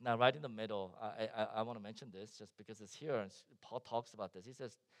 Now, right in the middle, I want to mention this just because it's here, and Paul talks about this. He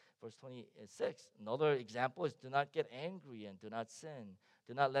says, verse 26, another example is do not get angry and do not sin.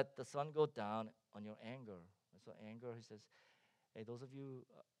 Do not let the sun go down on your anger. So anger, he says, hey, those of you,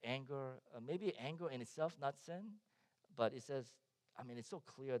 anger, maybe anger in itself, not sin, but it says, it's so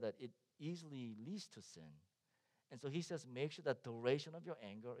clear that it easily leads to sin. And so he says, make sure that the duration of your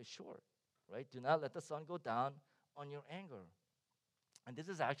anger is short, right? Do not let the sun go down on your anger. And this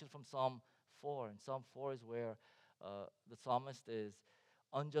is actually from Psalm 4. And Psalm 4 is where the psalmist is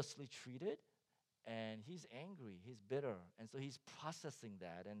unjustly treated, and he's angry, he's bitter. And so he's processing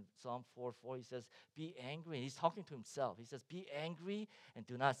that. And Psalm 4:4, he says, be angry. And he's talking to himself. He says, be angry and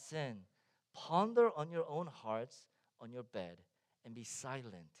do not sin. Ponder on your own hearts on your bed and be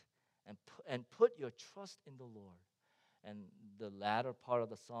silent and put your trust in the Lord. And the latter part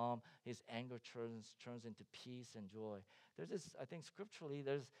of the psalm, his anger turns into peace and joy. There's this, I think scripturally,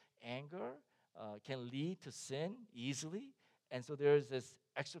 there's anger can lead to sin easily. And so there's this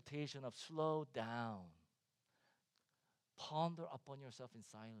exhortation of slow down. Ponder upon yourself in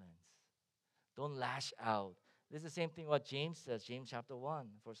silence. Don't lash out. This is the same thing what James says, James chapter 1,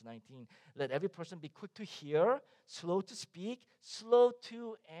 verse 19. Let every person be quick to hear, slow to speak, slow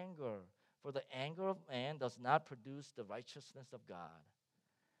to anger. For the anger of man does not produce the righteousness of God.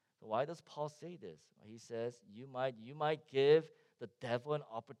 So why does Paul say this? He says you might give the devil an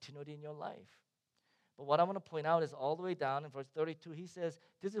opportunity in your life. But what I want to point out is all the way down in verse 32, he says,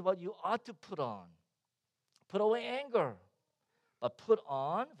 this is what you ought to put on. Put away anger. But put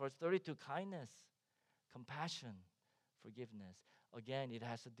on, verse 32, kindness, compassion, forgiveness. Again, it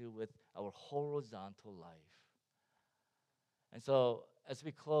has to do with our horizontal life. And so, as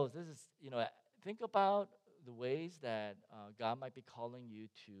we close, this is, think about the ways that God might be calling you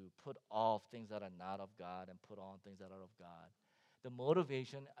to put off things that are not of God and put on things that are of God. The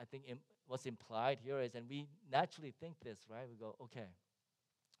motivation, I think, what's implied here is, and we naturally think this, right? We go, okay,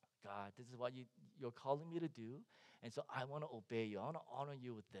 God, this is what you're calling me to do, and so I want to obey you. I want to honor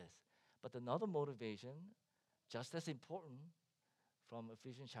you with this. But another motivation, just as important, from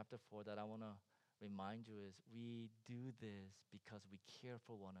Ephesians chapter 4 that I want to remind you is we do this because we care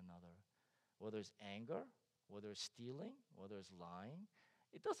for one another. Whether it's anger, whether it's stealing, whether it's lying,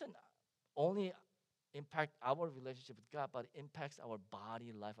 it doesn't only impact our relationship with God, but it impacts our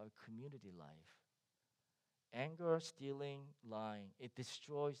body life, our community life. Anger, stealing, lying, it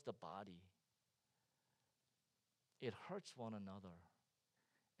destroys the body. It hurts one another.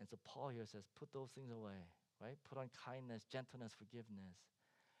 And so Paul here says, put those things away, right? Put on kindness, gentleness, forgiveness.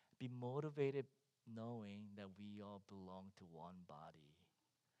 Be motivated knowing that we all belong to one body.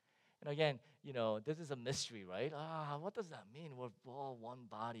 And again, this is a mystery, right? What does that mean? We're all one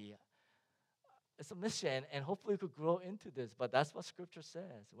body. It's a mystery, and hopefully we could grow into this, but that's what Scripture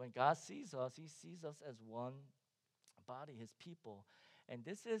says. When God sees us, He sees us as one body, His people. And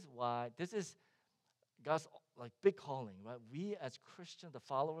this is God's big calling, right? We as Christians, the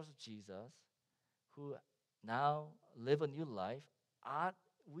followers of Jesus, who now live a new life,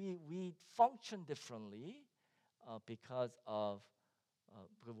 we function differently because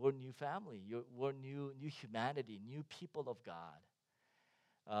we're new family. We're new humanity, new people of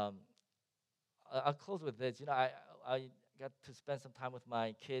God. I'll close with this. I got to spend some time with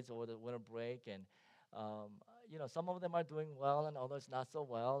my kids over the winter break, and some of them are doing well, and others not so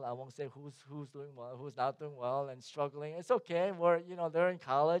well. I won't say who's doing well, who's not doing well, and struggling. It's okay. They're in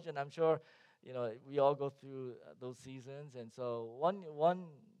college, and I'm sure, we all go through those seasons. And so one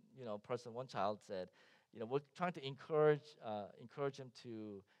child said, we're trying to encourage him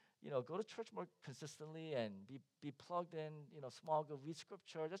to, go to church more consistently and be plugged in, small group, read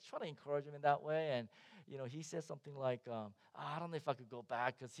scripture. Just try to encourage him in that way. And, he said something like, I don't know if I could go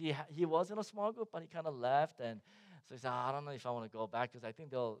back, because he was in a small group, but he kind of left. And so he said, I don't know if I want to go back, because I think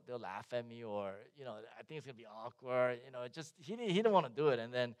they'll laugh at me, or, I think it's going to be awkward. He didn't want to do it.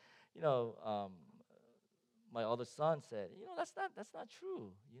 And then, my other son said, that's not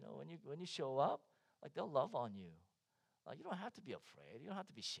true. When you show up, they'll love on you. You don't have to be afraid. You don't have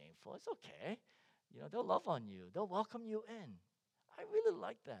to be shameful. It's okay. They'll love on you. They'll welcome you in. I really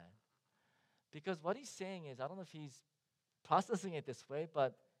like that. Because what he's saying is, I don't know if he's processing it this way,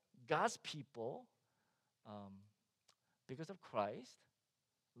 but God's people, because of Christ,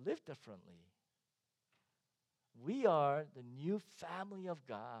 live differently. We are the new family of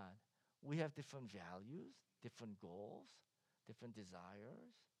God. We have different values, different goals, different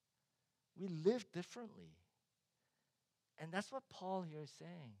desires. We live differently. And that's what Paul here is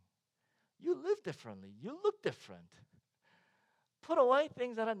saying. You live differently. You look different. Put away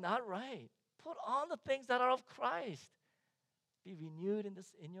things that are not right. Put on the things that are of Christ. Be renewed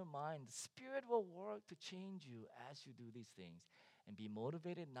in your mind. The Spirit will work to change you as you do these things. And be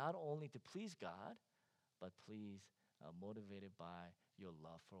motivated not only to please God, but motivated by your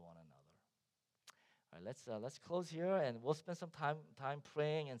love for one another. All right, let's close here, and we'll spend some time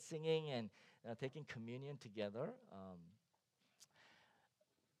praying and singing and taking communion together.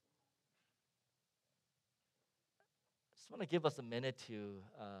 Just want to give us a minute to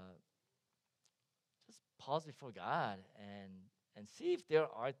just pause before God and see if there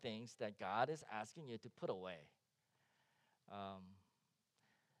are things that God is asking you to put away.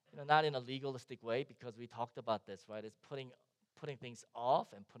 Not in a legalistic way, because we talked about this, right? It's putting things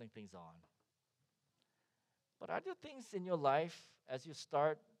off and putting things on. But are there things in your life as you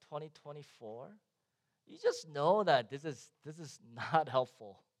start 2024? You just know that this is not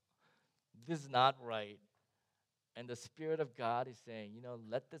helpful. This is not right. And the Spirit of God is saying,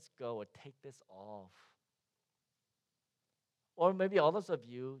 let this go or take this off. Or maybe others of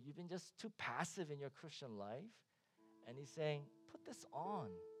you've been just too passive in your Christian life. And He's saying, put this on.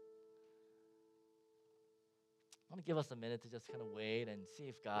 I want to give us a minute to just kind of wait and see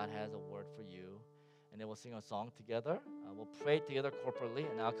if God has a word for you. And then we'll sing a song together. We'll pray together corporately,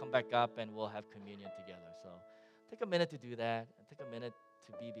 and I'll come back up and we'll have communion together. So take a minute to do that, and take a minute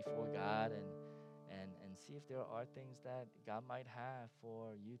to be before God and see if there are things that God might have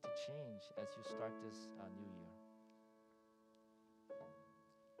for you to change as you start this new year.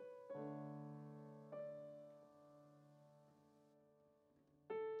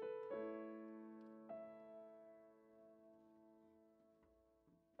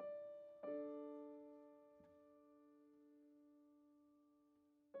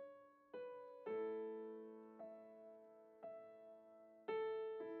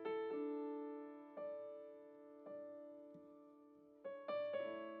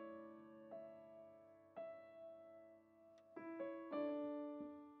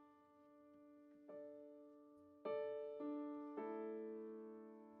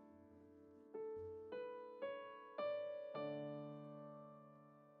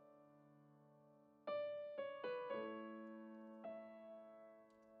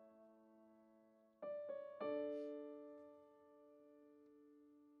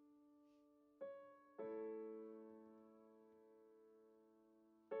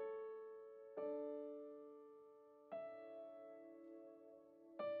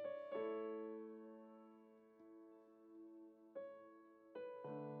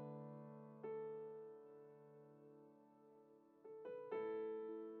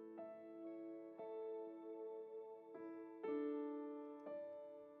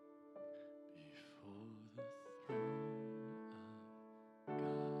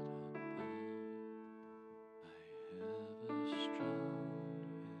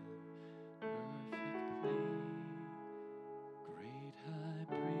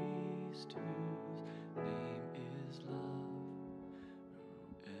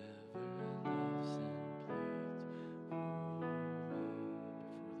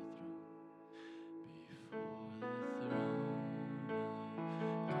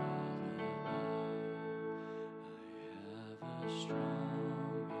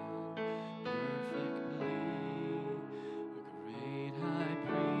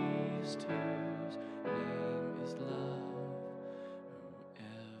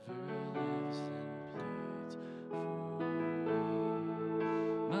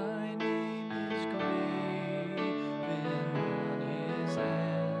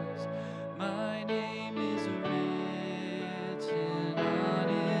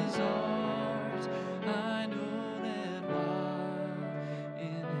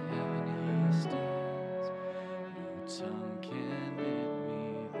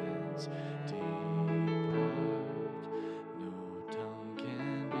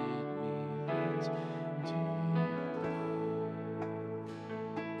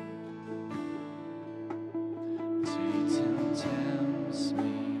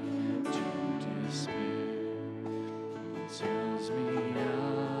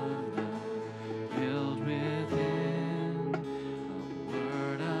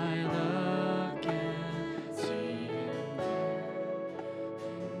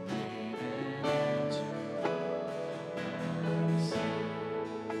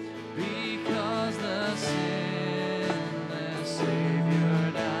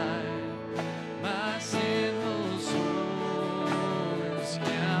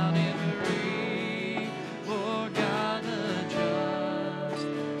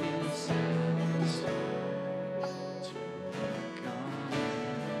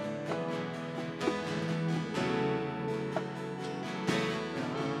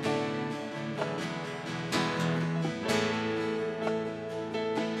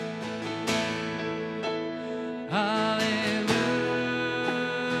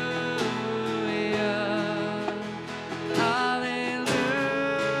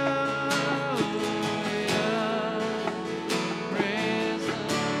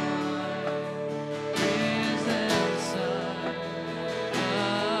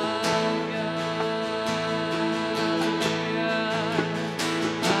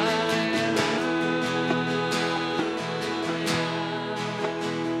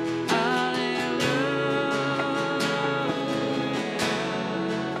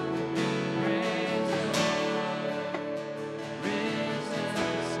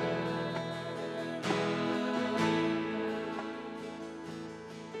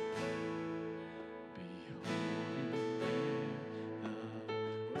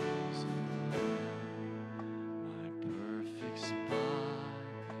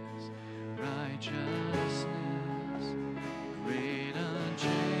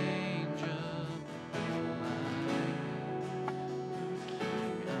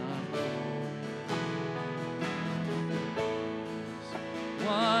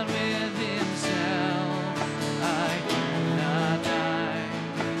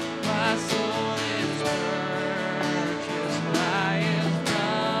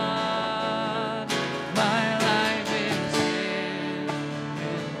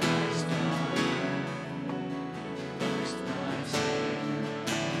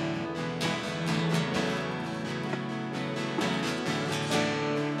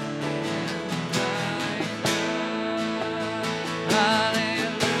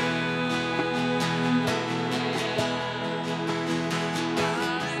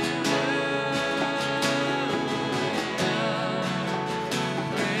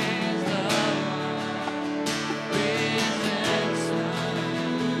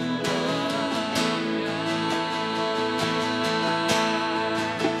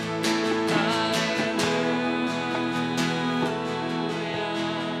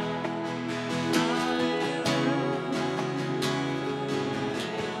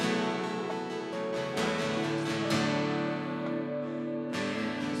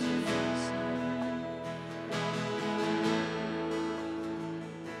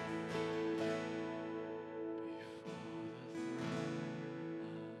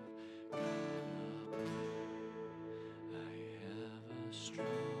 strong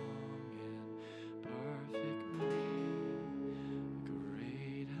and perfect name,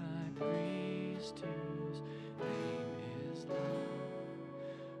 great high priest whose name is love,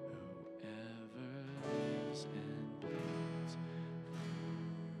 whoever lives and bleeds for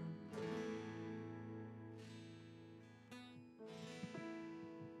me.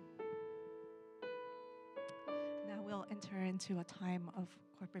 Now we'll enter into a time of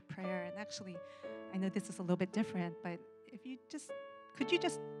corporate prayer. And actually, I know this is a little bit different, but if you just, could you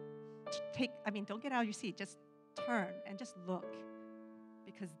just don't get out of your seat, just turn and just look.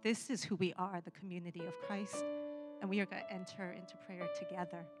 Because this is who we are, the community of Christ, and we are going to enter into prayer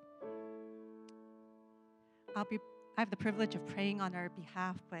together. I have the privilege of praying on our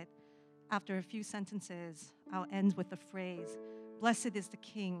behalf, but after a few sentences, I'll end with the phrase, "Blessed is the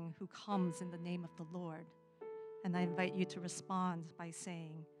King who comes in the name of the Lord." And I invite you to respond by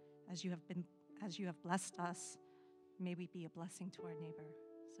saying, as you have blessed us, may we be a blessing to our neighbor.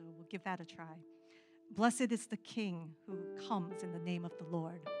 So we'll give that a try. Blessed is the King who comes in the name of the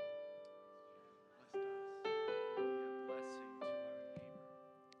Lord. Blessed us, be a blessing to our neighbor.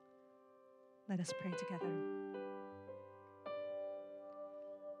 Let us pray together.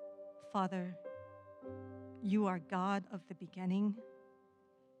 Father, you are God of the beginning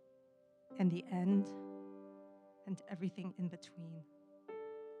and the end and everything in between.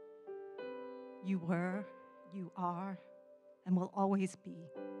 You were, you are, and will always be.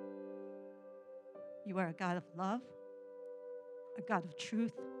 You are a God of love, a God of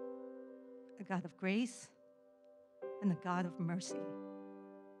truth, a God of grace, and a God of mercy.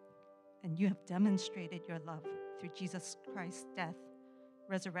 And you have demonstrated your love through Jesus Christ's death,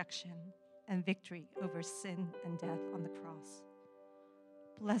 resurrection, and victory over sin and death on the cross.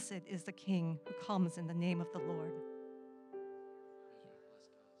 Blessed is the King who comes in the name of the Lord.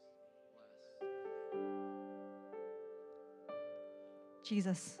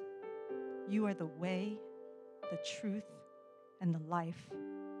 Jesus, you are the way, the truth, and the life.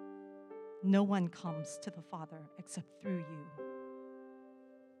 No one comes to the Father except through you.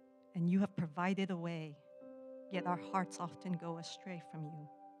 And you have provided a way, yet our hearts often go astray from you.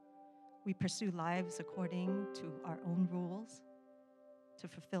 We pursue lives according to our own rules, to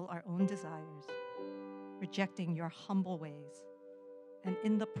fulfill our own desires, rejecting your humble ways. And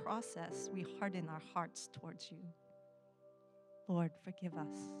in the process, we harden our hearts towards you. Lord, forgive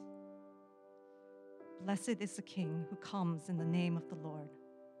us. Blessed is the King who comes in the name of the Lord.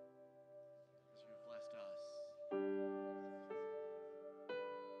 As you have blessed us.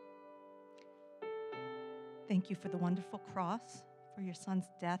 Thank you for the wonderful cross, for your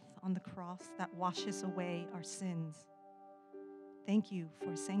Son's death on the cross that washes away our sins. Thank you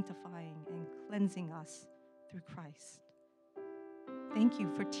for sanctifying and cleansing us through Christ. Thank you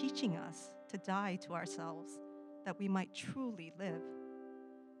for teaching us to die to ourselves that we might truly live.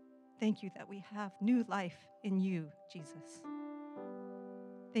 Thank you that we have new life in you, Jesus.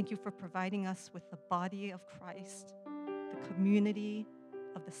 Thank you for providing us with the body of Christ, the community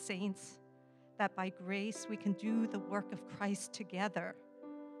of the saints, that by grace we can do the work of Christ together.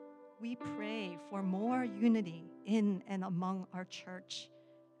 We pray for more unity in and among our church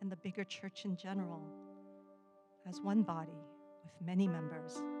and the bigger church in general, as one body with many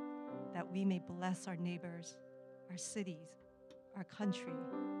members, that we may bless our neighbors, our cities, our country,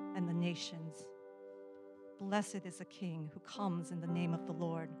 and the nations. Blessed is the King who comes in the name of the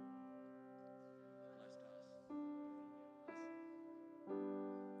Lord.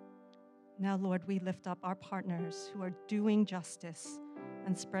 Now, Lord, we lift up our partners who are doing justice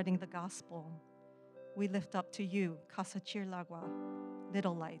and spreading the gospel. We lift up to you Casa Chirlagua,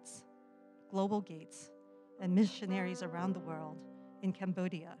 Little Lights, Global Gates, and missionaries around the world in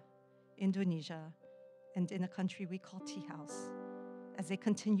Cambodia, Indonesia, and in a country we call Tea House, as they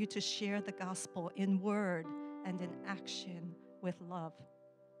continue to share the gospel in word and in action with love.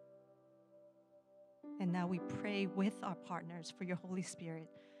 And now we pray with our partners for your Holy Spirit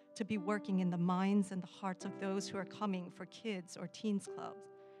to be working in the minds and the hearts of those who are coming for kids or teens clubs,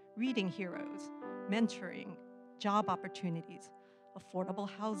 reading heroes, mentoring, job opportunities, affordable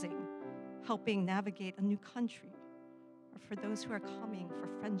housing, helping navigate a new country, or for those who are coming for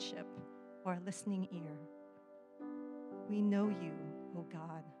friendship or a listening ear. We know you, O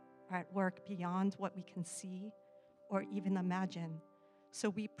God, are at work beyond what we can see or even imagine. So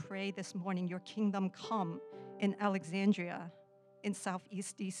we pray this morning, your kingdom come in Alexandria, in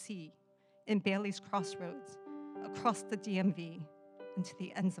Southeast DC, in Bailey's Crossroads, across the DMV, and to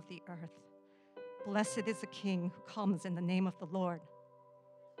the ends of the earth. Blessed is the King who comes in the name of the Lord.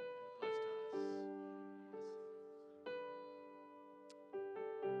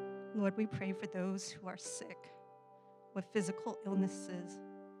 Lord, we pray for those who are sick, with physical illnesses,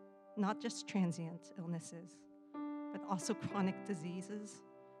 not just transient illnesses, but also chronic diseases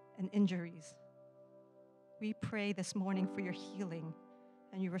and injuries. We pray this morning for your healing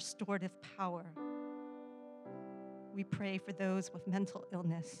and your restorative power. We pray for those with mental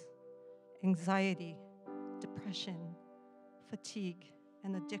illness, anxiety, depression, fatigue,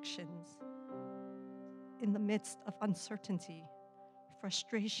 and addictions. In the midst of uncertainty,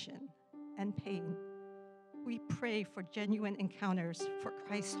 frustration, and pain, we pray for genuine encounters for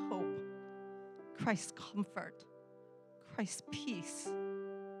Christ's hope, Christ's comfort, Christ's peace,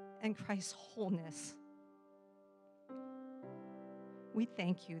 and Christ's wholeness. We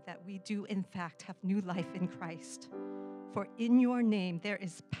thank you that we do, in fact, have new life in Christ. For in your name there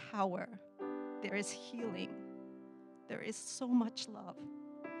is power, there is healing, there is so much love,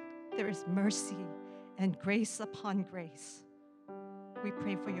 there is mercy and grace upon grace. We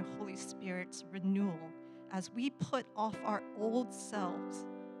pray for your Holy Spirit's renewal as we put off our old selves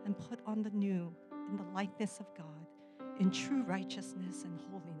and put on the new in the likeness of God, in true righteousness and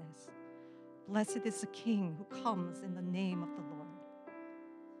holiness. Blessed is the King who comes in the name of the Lord.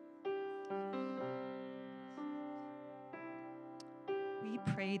 We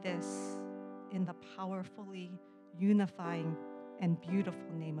pray this in the powerfully unifying and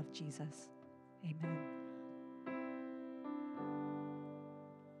beautiful name of Jesus. Amen.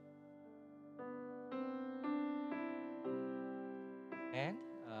 And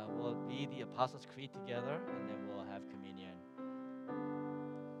we'll be the Apostles' Creed together, and then we'll have communion.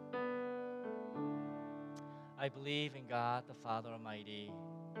 I believe in God, the Father Almighty,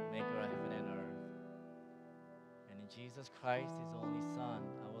 maker of heaven and earth, and in Jesus Christ, his only Son,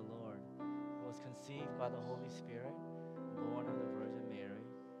 our Lord, who was conceived by the Holy Spirit, born of the Virgin Mary,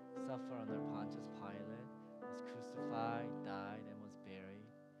 suffered under Pontius Pilate, was crucified, died, and was buried.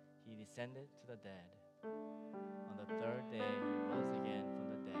 He descended to the dead. On the third day, he rose again from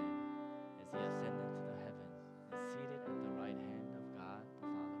the dead, as he ascended to the heavens, and seated at the right hand of God, the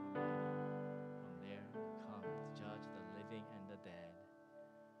Father Almighty. From there he will come to judge the living and the dead.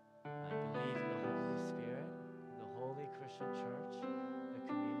 I believe in the Holy Spirit, the holy Christian church, the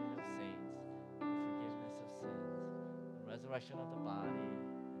communion of saints, the forgiveness of sins, the resurrection of the body,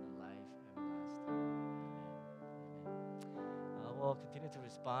 and the life everlasting. Amen. We'll continue to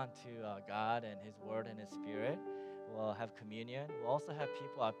respond to God and his word and his spirit. We'll have communion. We'll also have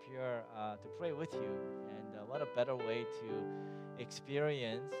people up here to pray with you. And what a better way to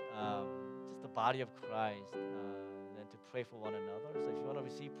experience just the body of Christ than to pray for one another. So if you want to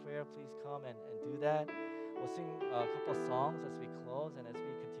receive prayer, please come and do that. We'll sing a couple songs as we close and as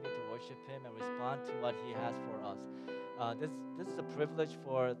we continue to worship him and respond to what he has for us. This is a privilege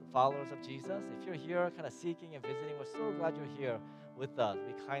for the followers of Jesus. If you're here kind of seeking and visiting, we're so glad you're here with us.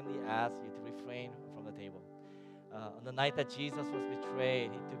 We kindly ask you to refrain from the table. On the night that Jesus was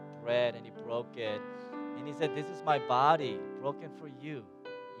betrayed, he took bread and he broke it. And he said, "This is my body broken for you.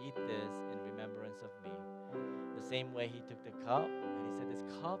 Eat this in remembrance of me." The same way he took the cup and he said, "This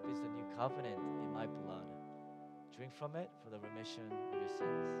cup is the new covenant in my blood. Drink from it for the remission of your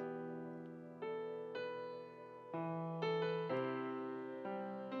sins."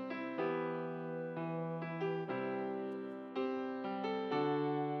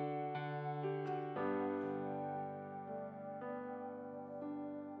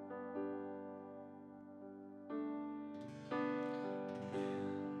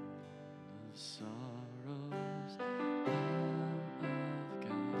 Sorrows, Lamb of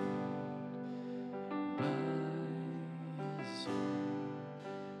God, by his own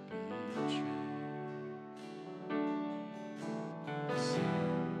betrayed, Son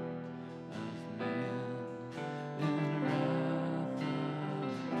of Man, in wrath of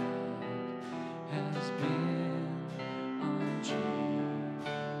God, has been on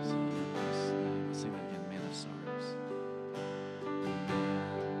Jesus' name. Let's sing that again, Man of Sorrows.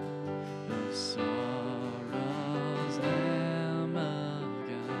 Sorrows, Lamb of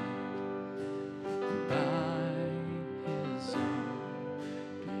God, by his own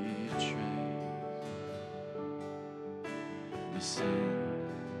betrayed, the sin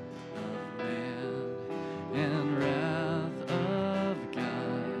of man and wrath of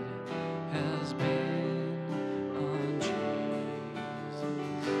God has been on Jesus.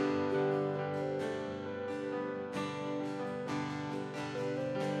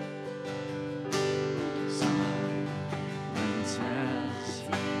 Silence as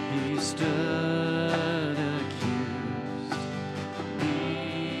he stood accused,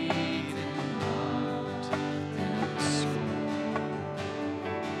 beaten, mocked, and scorned.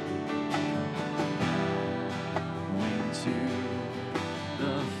 Went to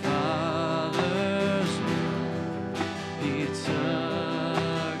the Father's room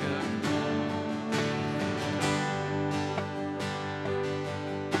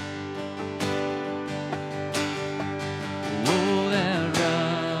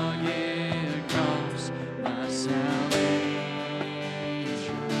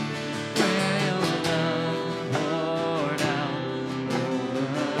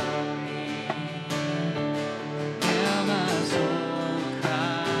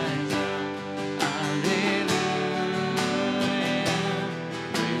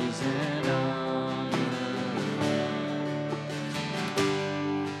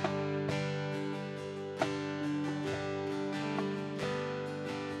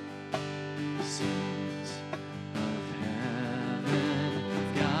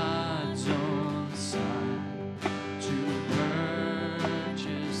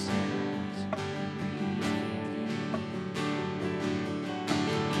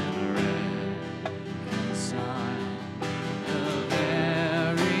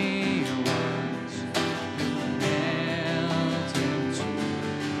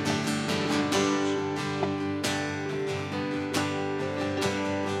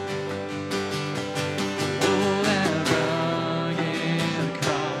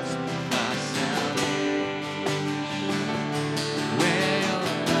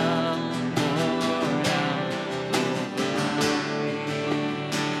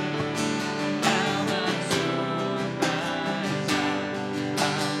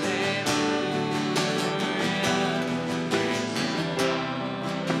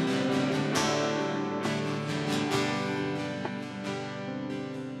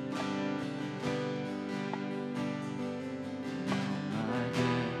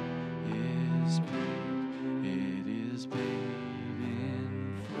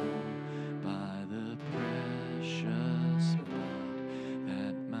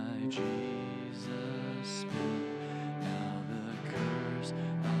Jesus' blood. Now the curse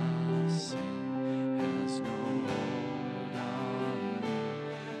of sin has no hold on me.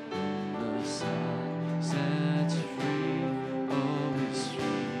 The Son sets free, oh, is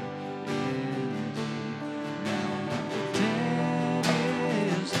free indeed. Now my debt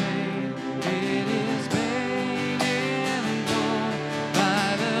is paid, it is paid in full by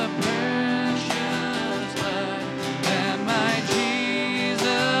the precious blood that my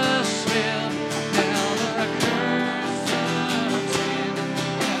Jesus spilled. Now the curse of sin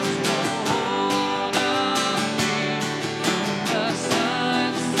has no hold on me. The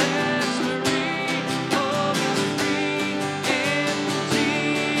Son sets free, oh, is free indeed.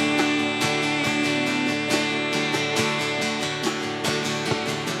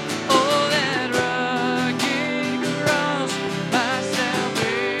 Oh, that rugged cross, my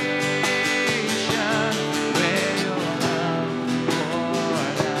salvation, where your love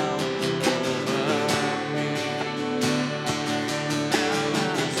poured out over me. Now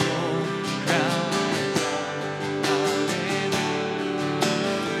my soul cries out,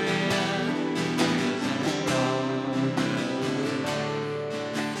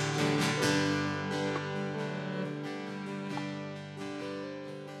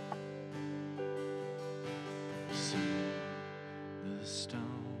 See, the stone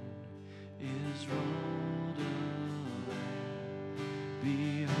is rolled away.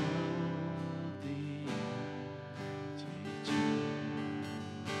 Behold the empty tomb.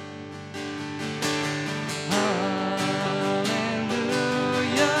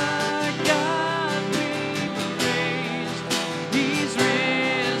 Hallelujah, God be praised. He's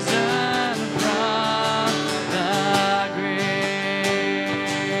risen from the grave.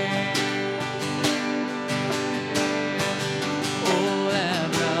 Oh, that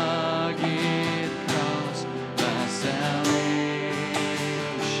rugged cross, my salvation,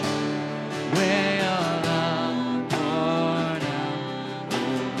 where your love poured out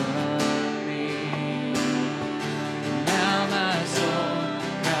over me. Now my soul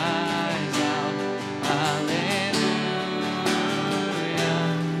cries out, hallelujah,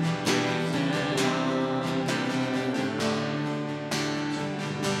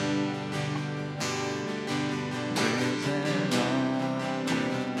 praise and from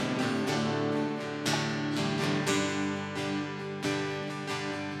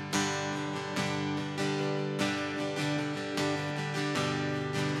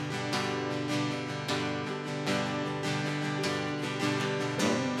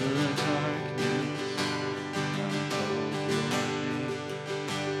the darkness, I called your name.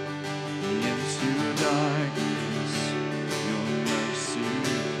 Into darkness, your mercy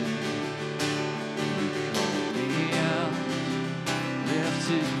came. You called me out,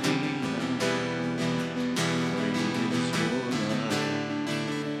 lifted me up. Great is your love.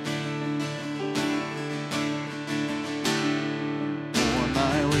 For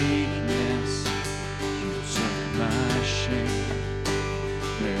my weakness, you took my shame,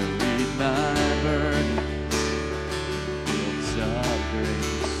 buried my burdens, built up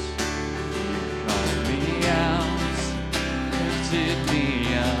grace. You called me out, lifted me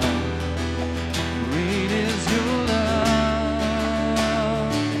up. Great is your love.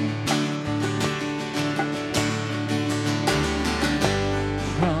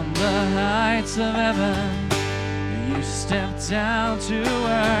 From the heights of heaven, you stepped down to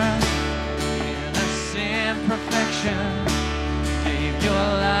earth. Innocent perfection, gave your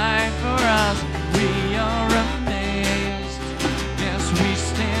life for us. We are amazed. Yes, we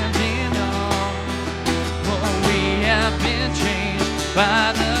stand in awe. For we have been changed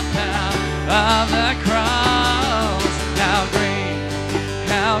by the power of the cross. How great,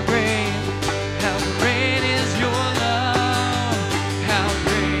 how great, how great is your love. How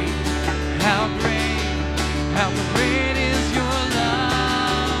great, how great, how great is your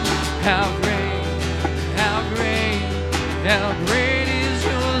love. How great, how great, how great is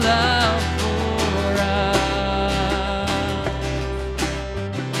your love for us.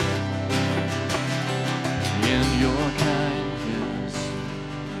 In your kindness,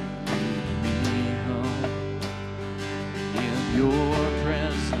 you lead me home. In your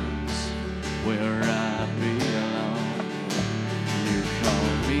presence, where I belong. You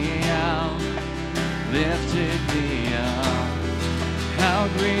called me out, lifted me up. How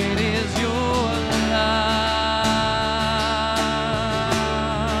great is your love.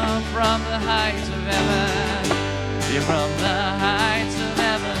 From the heights of heaven, yeah, from the heights of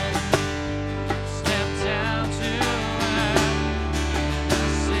heaven, step down to earth.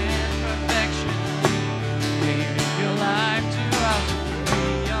 Sin perfection, gave your life to us. We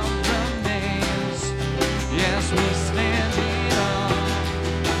are amazed. Yes, we stand in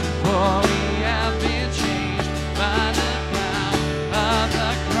awe. For we have been changed by the power of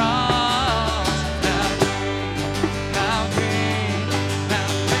the cross. How great, how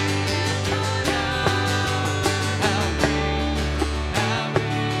great is your love. How great, how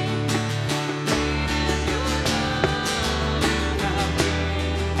great, great is your love. How great,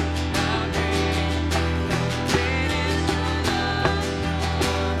 how great, how great is your love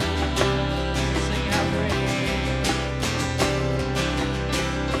for us. Sing how great,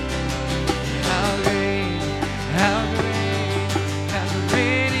 how great, how great, how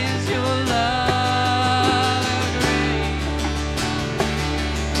great is your love. How great,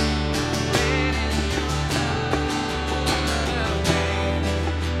 great is your love.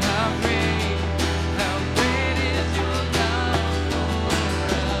 How great, how great is your love for us.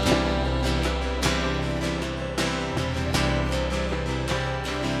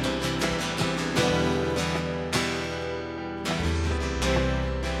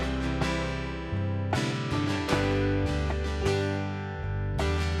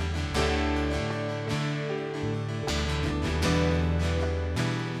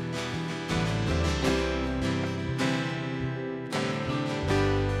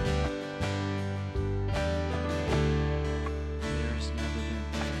 There's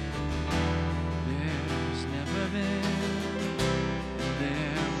never been,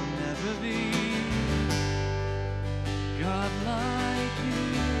 there will never be God like you,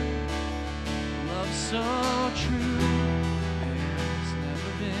 love so true. There's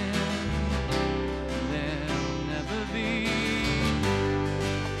never been, there will never be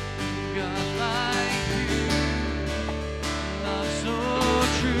God like you, love so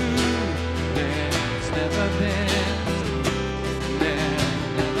true. There's never been, there'll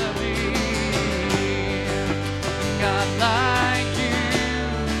never be God like you,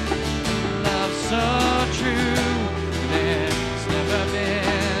 love so true. There's never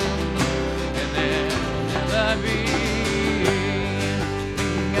been, and there'll never be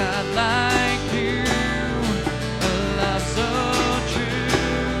God like you, love so true.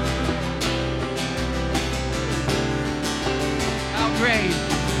 How great,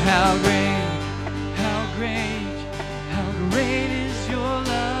 how great, how great, how great is your love.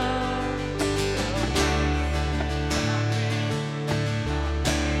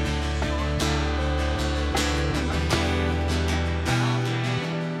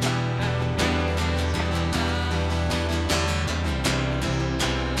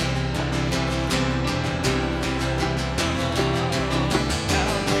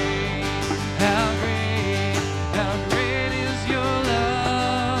 How great, how great is your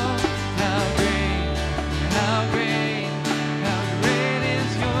love. How great, how great, how great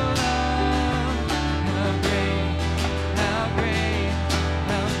is your love. How great, how great,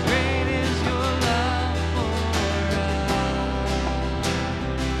 how great is your love for us.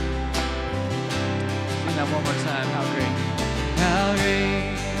 Sing that one more time. How great, how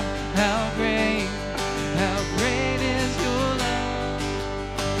great, how great, how great is your love.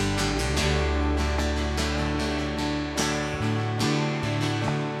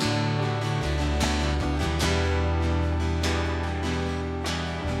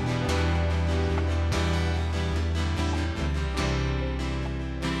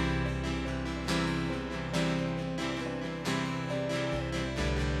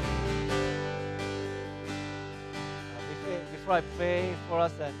 Before I pray for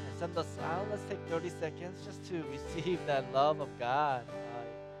us and send us out, let's take 30 seconds just to receive that love of God.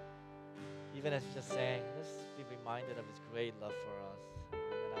 Even as just saying, let's be reminded of His great love for us.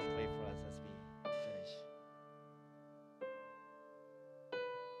 And I'll pray for us as we finish.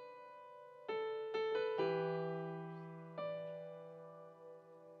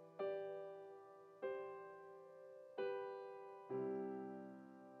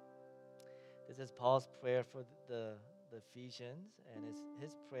 This is Paul's prayer for the Ephesians, and it's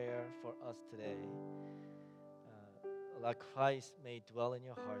his prayer for us today. That Christ may dwell in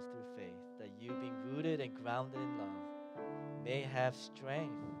your hearts through faith, that you, being rooted and grounded in love, may have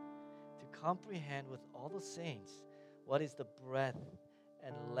strength to comprehend with all the saints what is the breadth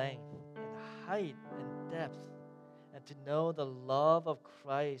and length and height and depth, and to know the love of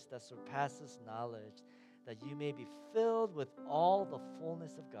Christ that surpasses knowledge, that you may be filled with all the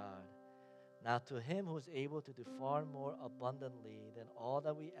fullness of God. Now to Him who is able to do far more abundantly than all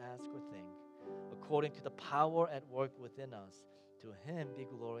that we ask or think, according to the power at work within us, to Him be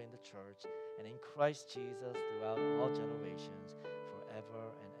glory in the church and in Christ Jesus throughout all generations,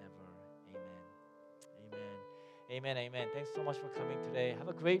 forever and ever. Amen. Amen. Amen. Amen. Thanks so much for coming today. Have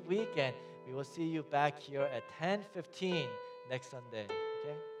a great week, and we will see you back here at 10:15 next Sunday.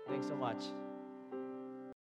 Okay? Thanks so much.